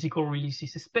physical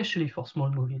releases, especially for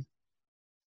small movies,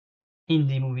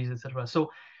 indie movies, etc. So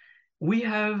we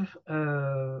have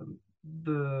the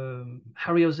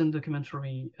Harryhausen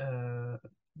documentary,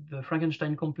 the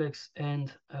Frankenstein Complex,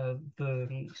 and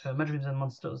the Mad Dreams and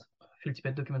Monsters, Phil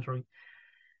Tippett documentary,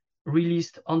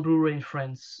 released on Blu-ray in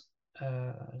France.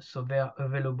 So they're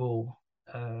available.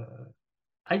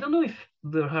 I don't know if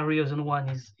the Harryhausen one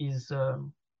is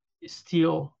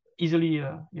still easily,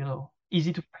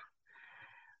 easy to find,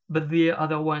 but the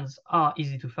other ones are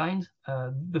easy to find.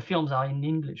 The films are in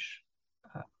English,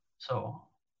 so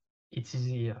it's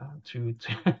easy to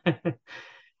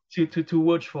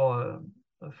watch for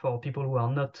people who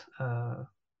are not,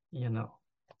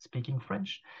 speaking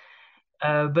French.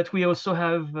 But we also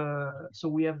have,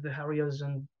 we have the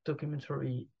Harryhausen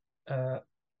documentary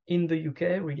in the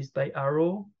UK, released by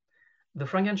Arrow. The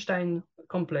Frankenstein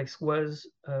Complex was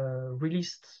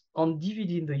released on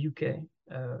DVD in the UK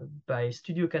by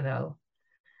Studio Canal.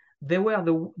 They were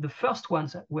the first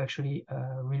ones who actually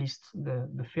released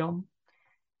the film,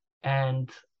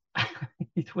 and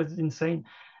it was insane.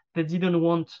 They didn't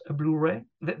want a Blu-ray.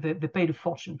 They paid a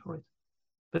fortune for it,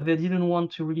 but they didn't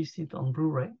want to release it on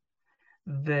Blu-ray.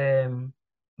 They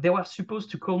were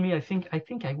supposed to call me. I think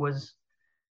I was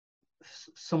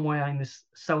somewhere in the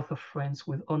south of France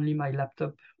with only my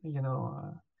laptop,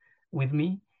 with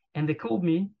me, and they called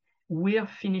me. We're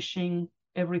finishing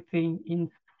everything in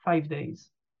 5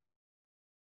 days.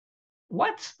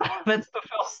 What? That's the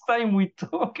first time we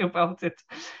talk about it.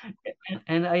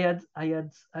 And I had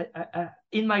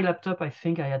in my laptop, I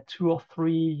think I had 2 or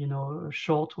 3,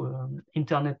 short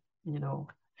internet,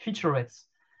 featurettes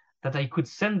that I could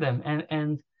send them.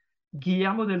 And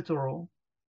Guillermo del Toro,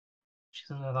 which is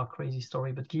another crazy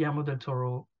story, but Guillermo del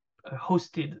Toro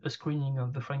hosted a screening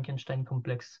of the Frankenstein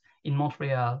Complex in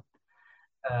Montreal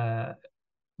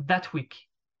that week.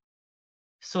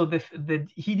 So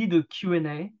he did a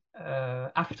Q&A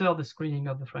after the screening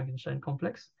of the Frankenstein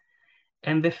Complex,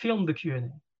 and they filmed the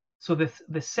Q&A. So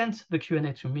they sent the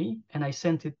Q&A to me, and I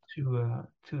sent it to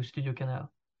Studio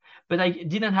Canal. But I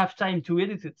didn't have time to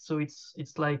edit it, so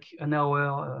it's like an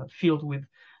hour filled with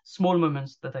small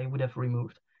moments that I would have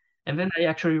removed. And then I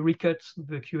actually recut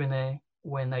the Q&A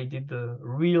when I did the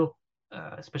real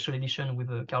special edition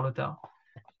with Carlotta.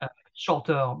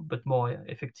 Shorter but more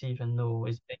effective, and no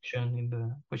hesitation in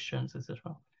the questions,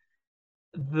 etc.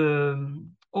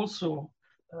 Also,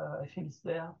 I think it's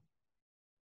there.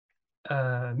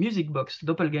 Music Box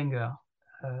Doppelganger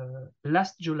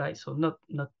last July, so not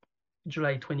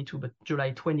July 22, but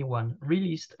July 21,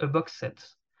 released a box set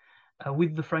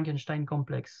with the Frankenstein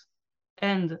Complex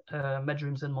and Mad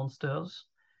Dreams and Monsters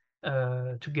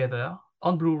together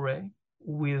on Blu-ray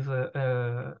with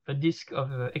a disc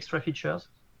of extra features.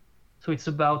 So it's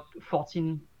about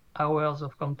 14 hours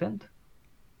of content.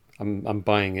 I'm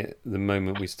buying it the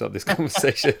moment we start this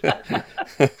conversation.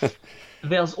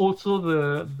 There's also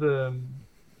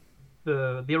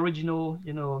the original,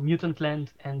 Mutant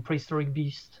Land and Prehistoric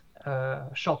Beast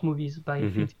short movies by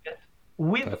Phil Tippett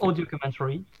with Perfect. Audio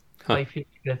commentary by Phil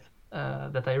Tippett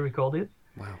that I recorded.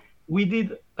 Wow. We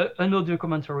did an audio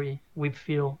commentary with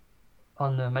Phil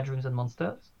on Mad Dreams and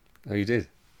Monsters. Oh, you did?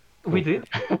 Cool. We did.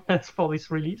 That's for this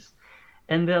release.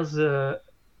 And there's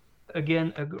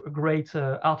again a great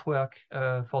artwork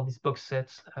for this box set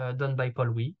done by Paul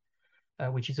Wee,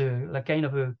 which is a kind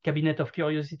of a cabinet of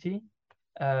curiosity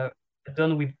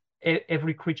done with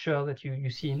every creature that you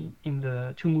see in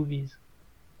the 2 movies.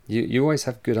 You always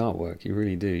have good artwork. You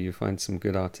really do. You find some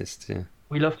good artists. Yeah.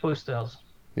 We love posters.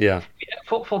 Yeah.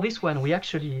 For this one, we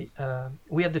actually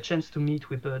we had the chance to meet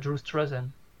with Drew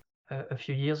Struzan a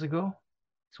few years ago.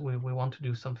 So we want to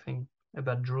do something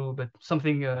about Drew, but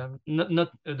something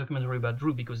not a documentary about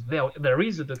Drew, because there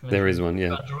is a documentary. There is one, yeah.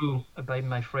 About Drew by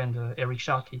my friend Eric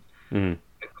Sharkey. A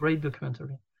great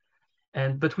documentary.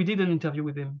 But we did an interview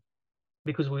with him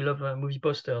because we love movie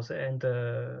posters, and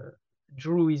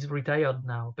Drew is retired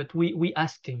now. But we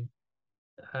asked him,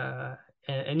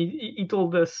 and he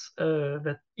told us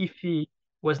that if he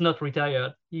was not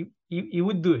retired, he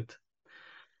would do it.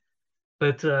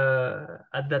 But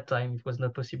at that time, it was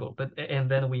not possible. And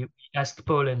then we asked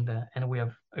Paul, and we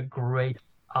have a great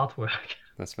artwork.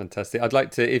 That's fantastic. I'd like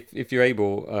to, if you're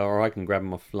able, or I can grab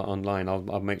them off online.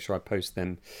 I'll make sure I post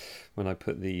them when I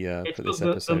put put this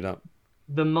episode up.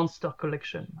 The Monster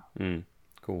Collection.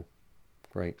 Cool,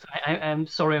 great. So I'm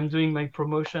sorry, I'm doing my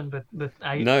promotion, but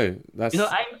no, that's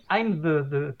I'm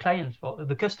the client for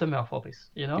the customer for this.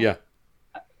 Yeah.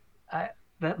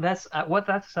 That's what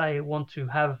I want to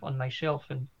have on my shelf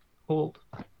and hold.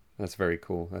 That's very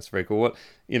cool. That's very cool. Well,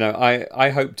 I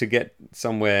hope to get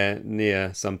somewhere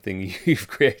near something you've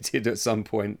created at some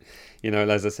point.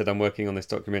 As I said, I'm working on this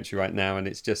documentary right now, and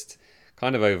it's just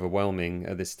kind of overwhelming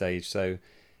at this stage. So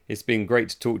it's been great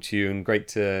to talk to you, and great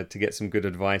to get some good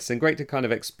advice, and great to kind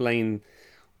of explain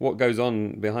what goes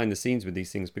on behind the scenes with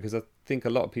these things, because I think a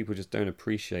lot of people just don't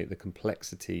appreciate the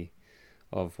complexity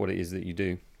of what it is that you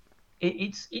do.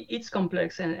 It's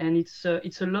complex, and it's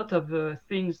a lot of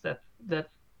things that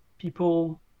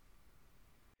people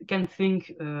can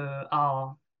think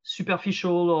are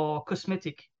superficial or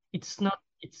cosmetic. It's not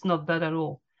that at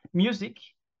all. Music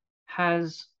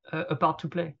has a part to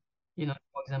play.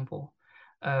 For example,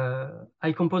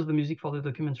 I compose the music for the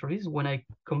documentaries. When I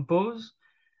compose,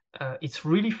 it's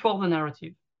really for the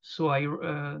narrative. So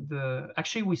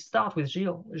actually we start with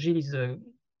Gilles. Gilles is a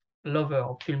lover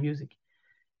of film music,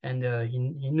 and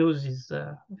he knows his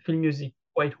film music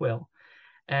quite well.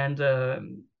 And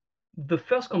the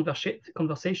first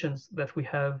conversations that we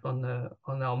have on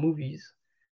our movies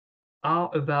are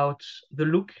about the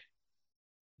look,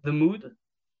 the mood,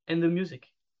 and the music,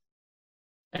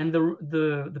 and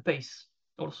the pace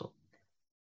also.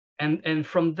 And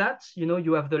from that,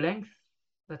 you have the length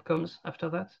that comes after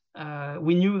that.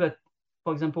 We knew that,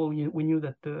 for example, we knew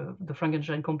that the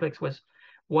Frankenstein complex was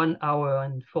 1 hour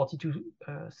and 42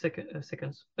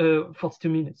 seconds, 42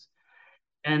 minutes.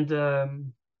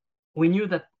 And we knew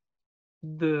that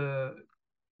the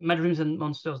Mad Dreams and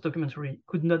Monsters documentary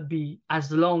could not be as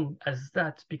long as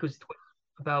that, because it was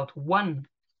about one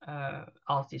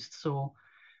artist. So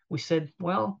we said,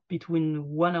 well, between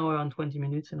 1 hour and 20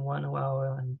 minutes and 1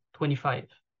 hour and 25.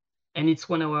 And it's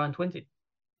 1 hour and 20.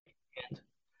 And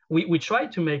we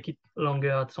tried to make it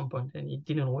longer at some point, and it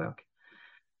didn't work.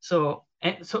 So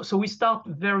we start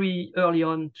very early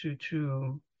on to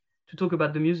talk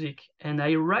about the music, and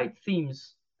I write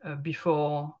themes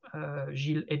before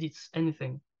Gilles edits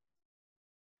anything.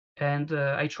 And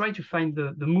I try to find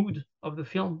the mood of the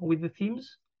film with the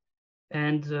themes,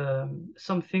 and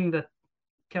something that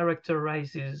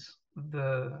characterizes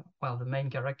the main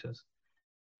characters,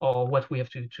 or what we have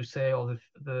to say, or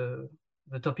the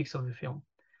topics of the film.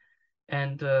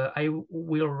 And I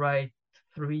will write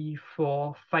 3,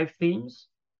 4, 5 themes,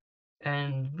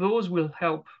 and those will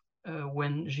help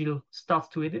when Gilles starts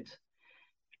to edit,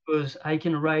 because I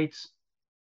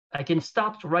can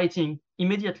start writing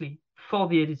immediately for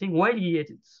the editing while he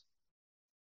edits,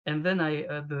 and then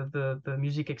the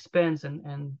music expands,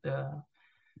 and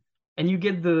you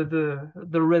get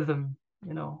the rhythm,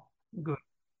 good.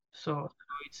 So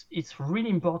it's really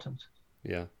important.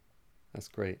 Yeah. That's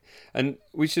great. And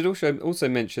we should also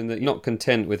mention that you're not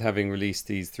content with having released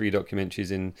these 3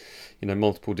 documentaries in,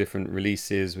 multiple different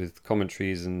releases with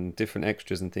commentaries and different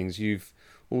extras and things. You've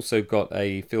also got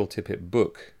a Phil Tippett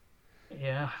book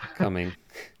coming.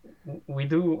 We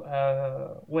do.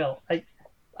 Well,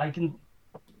 I can...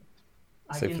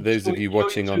 So for those of you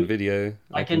watching on video,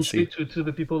 I can show to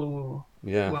the people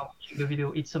who are watching the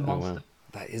video. It's a monster. Oh, wow.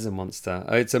 That is a monster.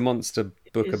 Oh, it's a monster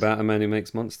book about a man who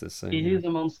makes monsters. So, it is a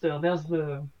monster. There's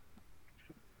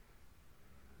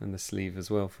and the sleeve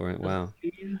as well for it. Wow.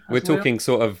 We're talking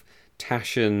sort of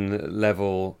Taschen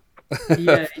level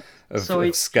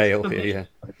of scale here.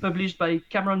 Yeah. Published by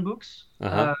Cameron Books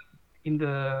in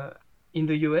the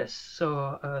US.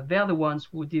 So they're the ones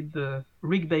who did the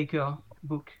Rick Baker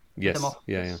book. Yes.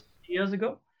 Years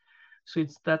ago. So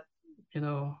it's that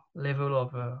level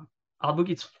of art book.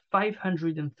 It's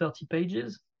 530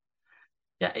 pages.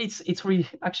 Yeah, it's really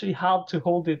actually hard to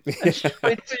hold it and show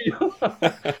it to you.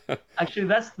 Actually,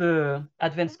 that's the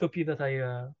advanced copy that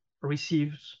I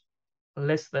received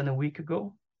less than a week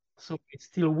ago. So it's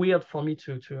still weird for me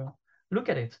to look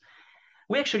at it.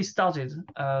 We actually started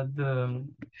the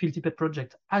Phil Tippett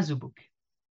project as a book.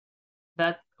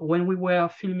 That when we were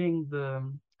filming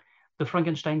the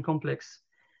Frankenstein complex,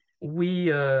 we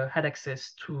had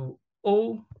access to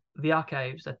all the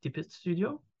archives at Tippett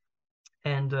Studio,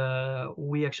 and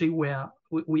we actually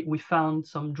we found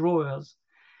some drawers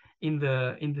in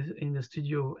the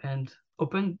studio, and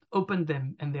opened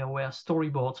them, and there were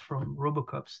storyboards from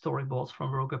RoboCop, storyboards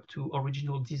from RoboCop 2,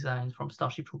 original designs from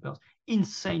Starship Troopers,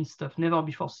 insane stuff, never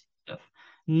before seen stuff,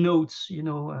 notes,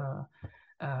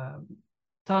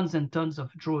 tons and tons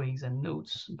of drawings and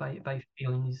notes by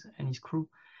Phil and his crew,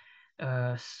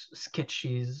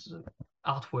 sketches,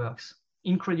 artworks,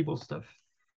 incredible stuff.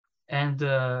 And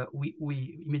we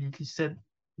immediately said,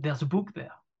 there's a book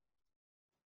there.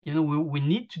 We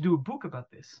need to do a book about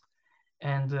this.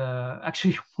 And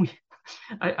actually,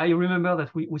 I remember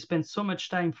that we spent so much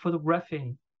time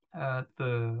photographing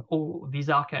all these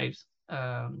archives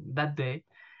that day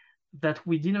that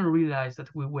we didn't realize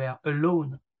that we were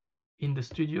alone in the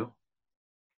studio.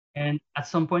 And at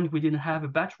some point, we didn't have a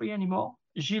battery anymore.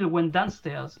 Gilles went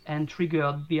downstairs and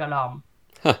triggered the alarm.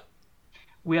 Huh.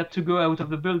 We had to go out of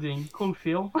the building, call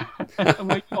Phil,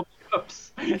 wait for the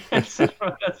cops,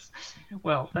 etc.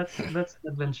 That's an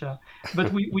adventure.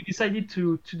 But we decided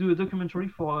to do a documentary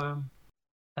for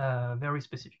a very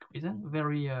specific reason,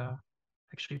 very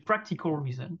actually practical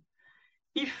reason.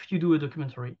 If you do a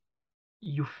documentary,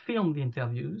 you film the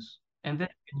interviews, and then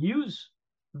you can use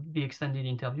the extended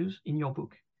interviews in your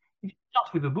book. If you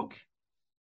start with a book,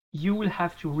 you will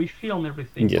have to refilm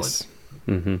everything. Yes.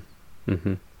 Mm-hmm.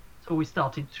 Mm-hmm. So we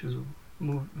started to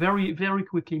move very, very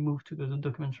quickly to the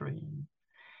documentary,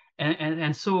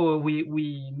 and so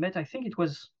we met. I think it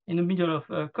was in the middle of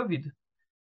COVID.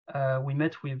 We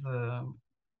met with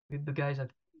the guys at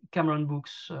Cameron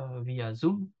Books via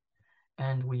Zoom,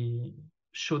 and we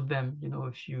showed them,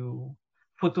 a few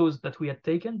photos that we had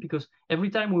taken, because every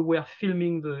time we were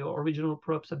filming the original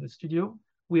props at the studio,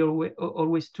 we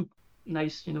always took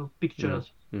nice,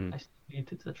 pictures, nice,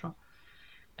 etc.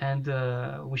 And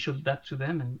we showed that to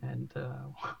them, and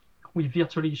we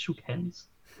virtually shook hands.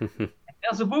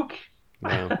 There's a book.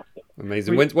 Wow,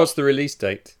 amazing. What's the release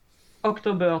date?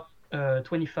 October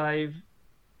 25,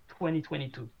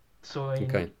 2022. So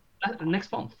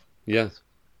next month. Yeah.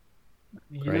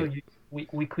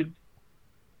 We could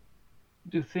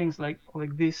do things like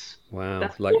this. Wow,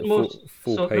 that's like almost, a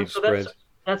full page spread.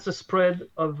 That's a spread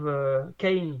of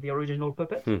Kane, the original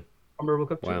puppet from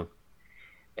RoboCop 2. Wow.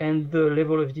 And the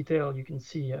level of detail, you can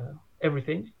see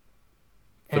everything.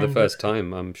 For the first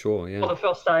time, I'm sure, yeah. For the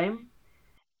first time.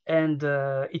 And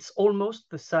it's almost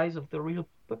the size of the real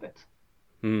puppet.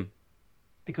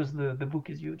 Because the book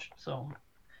is huge. So.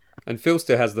 And Phil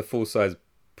still has the full-size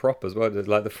prop as well,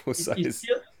 like the full-size.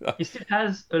 He still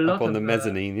has a lot up on the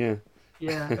mezzanine, yeah.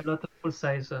 Yeah, a lot of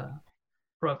full-size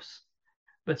props.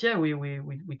 But yeah,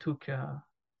 we took a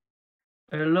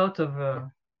lot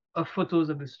of photos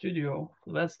of the studio.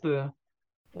 So that's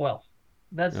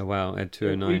oh wow, Ed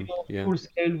 209, yeah,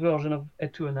 full-scale version of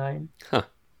Ed 209. Huh.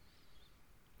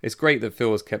 It's great that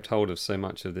Phil has kept hold of so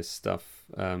much of this stuff.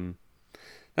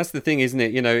 That's the thing, isn't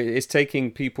it? It's taking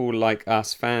people like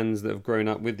us, fans that have grown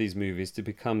up with these movies, to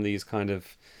become these kind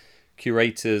of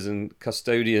curators and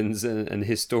custodians and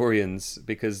historians,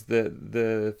 because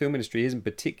the film industry isn't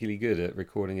particularly good at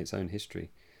recording its own history.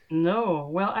 No,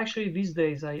 well, actually, these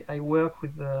days I work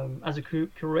with as a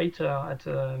curator at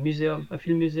a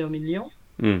film museum in Lyon,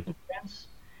 in France,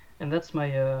 and that's my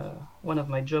one of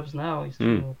my jobs now is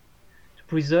to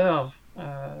preserve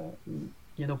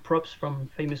props from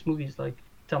famous movies like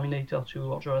Terminator 2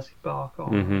 or Jurassic Park or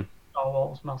Star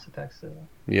Wars, Mars Attacks,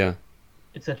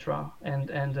 etc.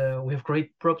 And we have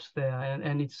great props there,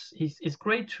 and it's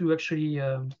great to actually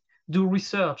do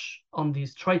research on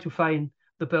these, try to find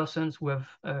the persons who have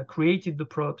created the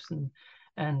props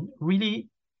and really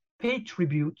pay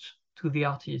tribute to the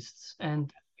artists.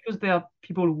 And because there are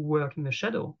people who work in the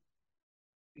shadow,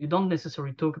 you don't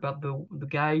necessarily talk about the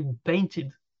guy who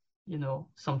painted,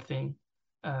 something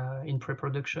in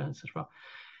pre-production, etc.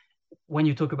 When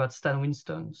you talk about Stan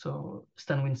Winston, so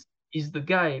Stan Winston is the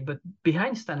guy, but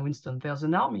behind Stan Winston, there's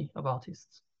an army of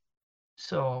artists.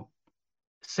 So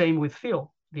same with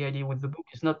Phil. The idea with the book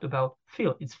is not about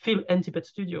Phil; it's Phil and Tippet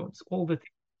Studio. It's all the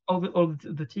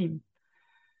team.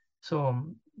 So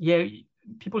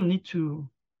people need to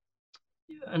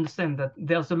understand that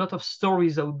there's a lot of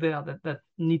stories out there that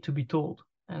need to be told,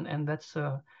 and that's.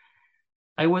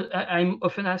 I'm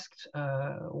often asked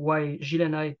why Gilles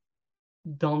and I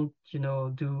don't,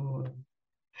 do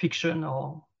fiction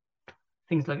or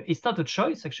things like. It's not a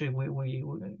choice, actually. We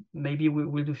maybe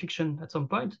we'll do fiction at some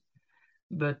point,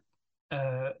 but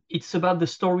it's about the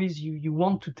stories you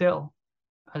want to tell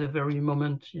at a very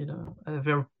moment, at a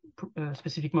very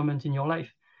specific moment in your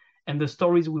life. And the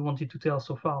stories we wanted to tell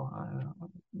so far,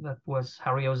 that was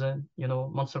Harryhausen,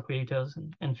 Monster Creators,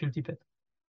 and Phil Tippet.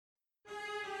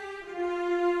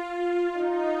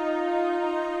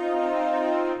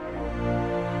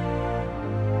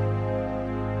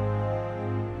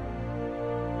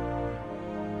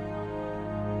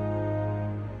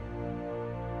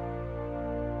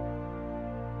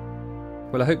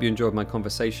 Well, I hope you enjoyed my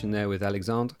conversation there with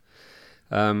Alexandre.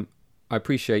 I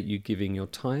appreciate you giving your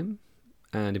time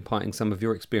and imparting some of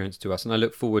your experience to us. And I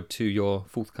look forward to your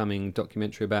forthcoming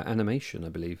documentary about animation, I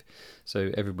believe.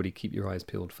 So everybody keep your eyes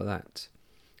peeled for that.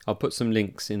 I'll put some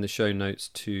links in the show notes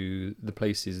to the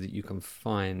places that you can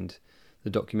find the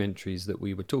documentaries that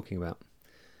we were talking about.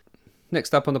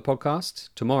 Next up on the podcast,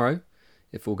 tomorrow,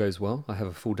 if all goes well, I have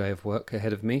a full day of work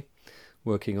ahead of me,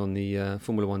 working on the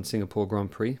Formula One Singapore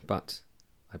Grand Prix, but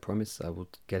I promise I will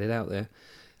get it out there.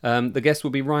 The guest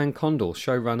will be Ryan Condal,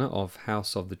 showrunner of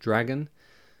House of the Dragon.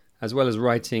 As well as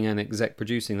writing and exec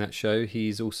producing that show,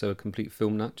 he's also a complete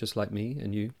film nut, just like me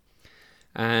and you.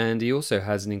 And he also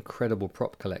has an incredible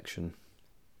prop collection.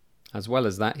 As well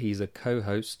as that, he's a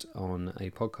co-host on a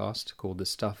podcast called The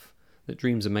Stuff That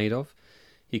Dreams Are Made Of.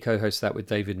 He co-hosts that with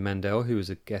David Mandel, who was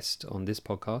a guest on this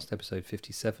podcast, episode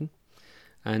 57.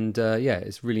 And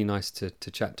it's really nice to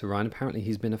chat to Ryan. Apparently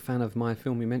he's been a fan of my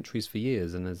filmumentaries for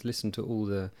years and has listened to all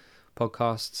the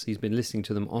podcasts. He's been listening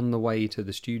to them on the way to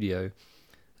the studio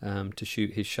to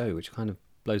shoot his show, which kind of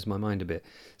blows my mind a bit.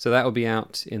 So that will be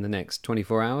out in the next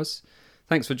 24 hours.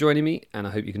 Thanks for joining me, and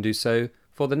I hope you can do so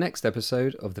for the next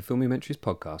episode of the Filmumentaries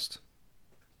podcast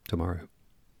tomorrow.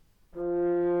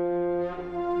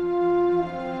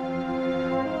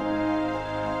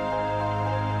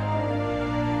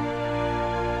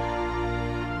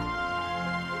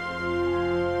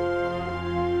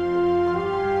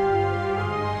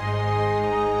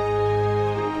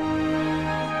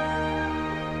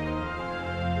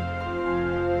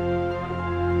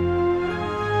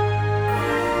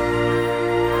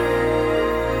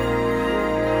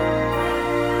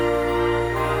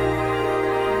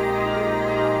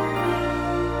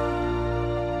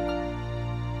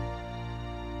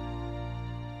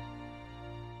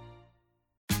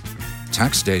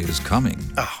 Tax day is coming.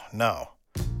 Oh, no.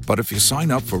 But if you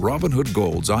sign up for Robinhood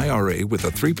Gold's IRA with a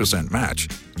 3% match,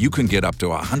 you can get up to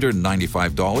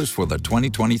 $195 for the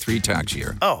 2023 tax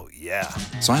year. Oh, yeah.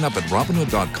 Sign up at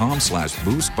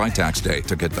Robinhood.com/boost by tax day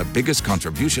to get the biggest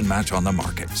contribution match on the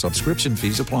market. Subscription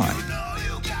fees apply.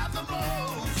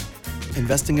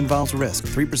 Investing involves risk.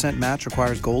 3% match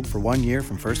requires gold for 1 year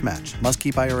from first match. Must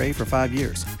keep IRA for 5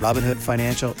 years. Robinhood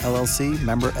Financial, LLC,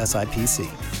 member SIPC.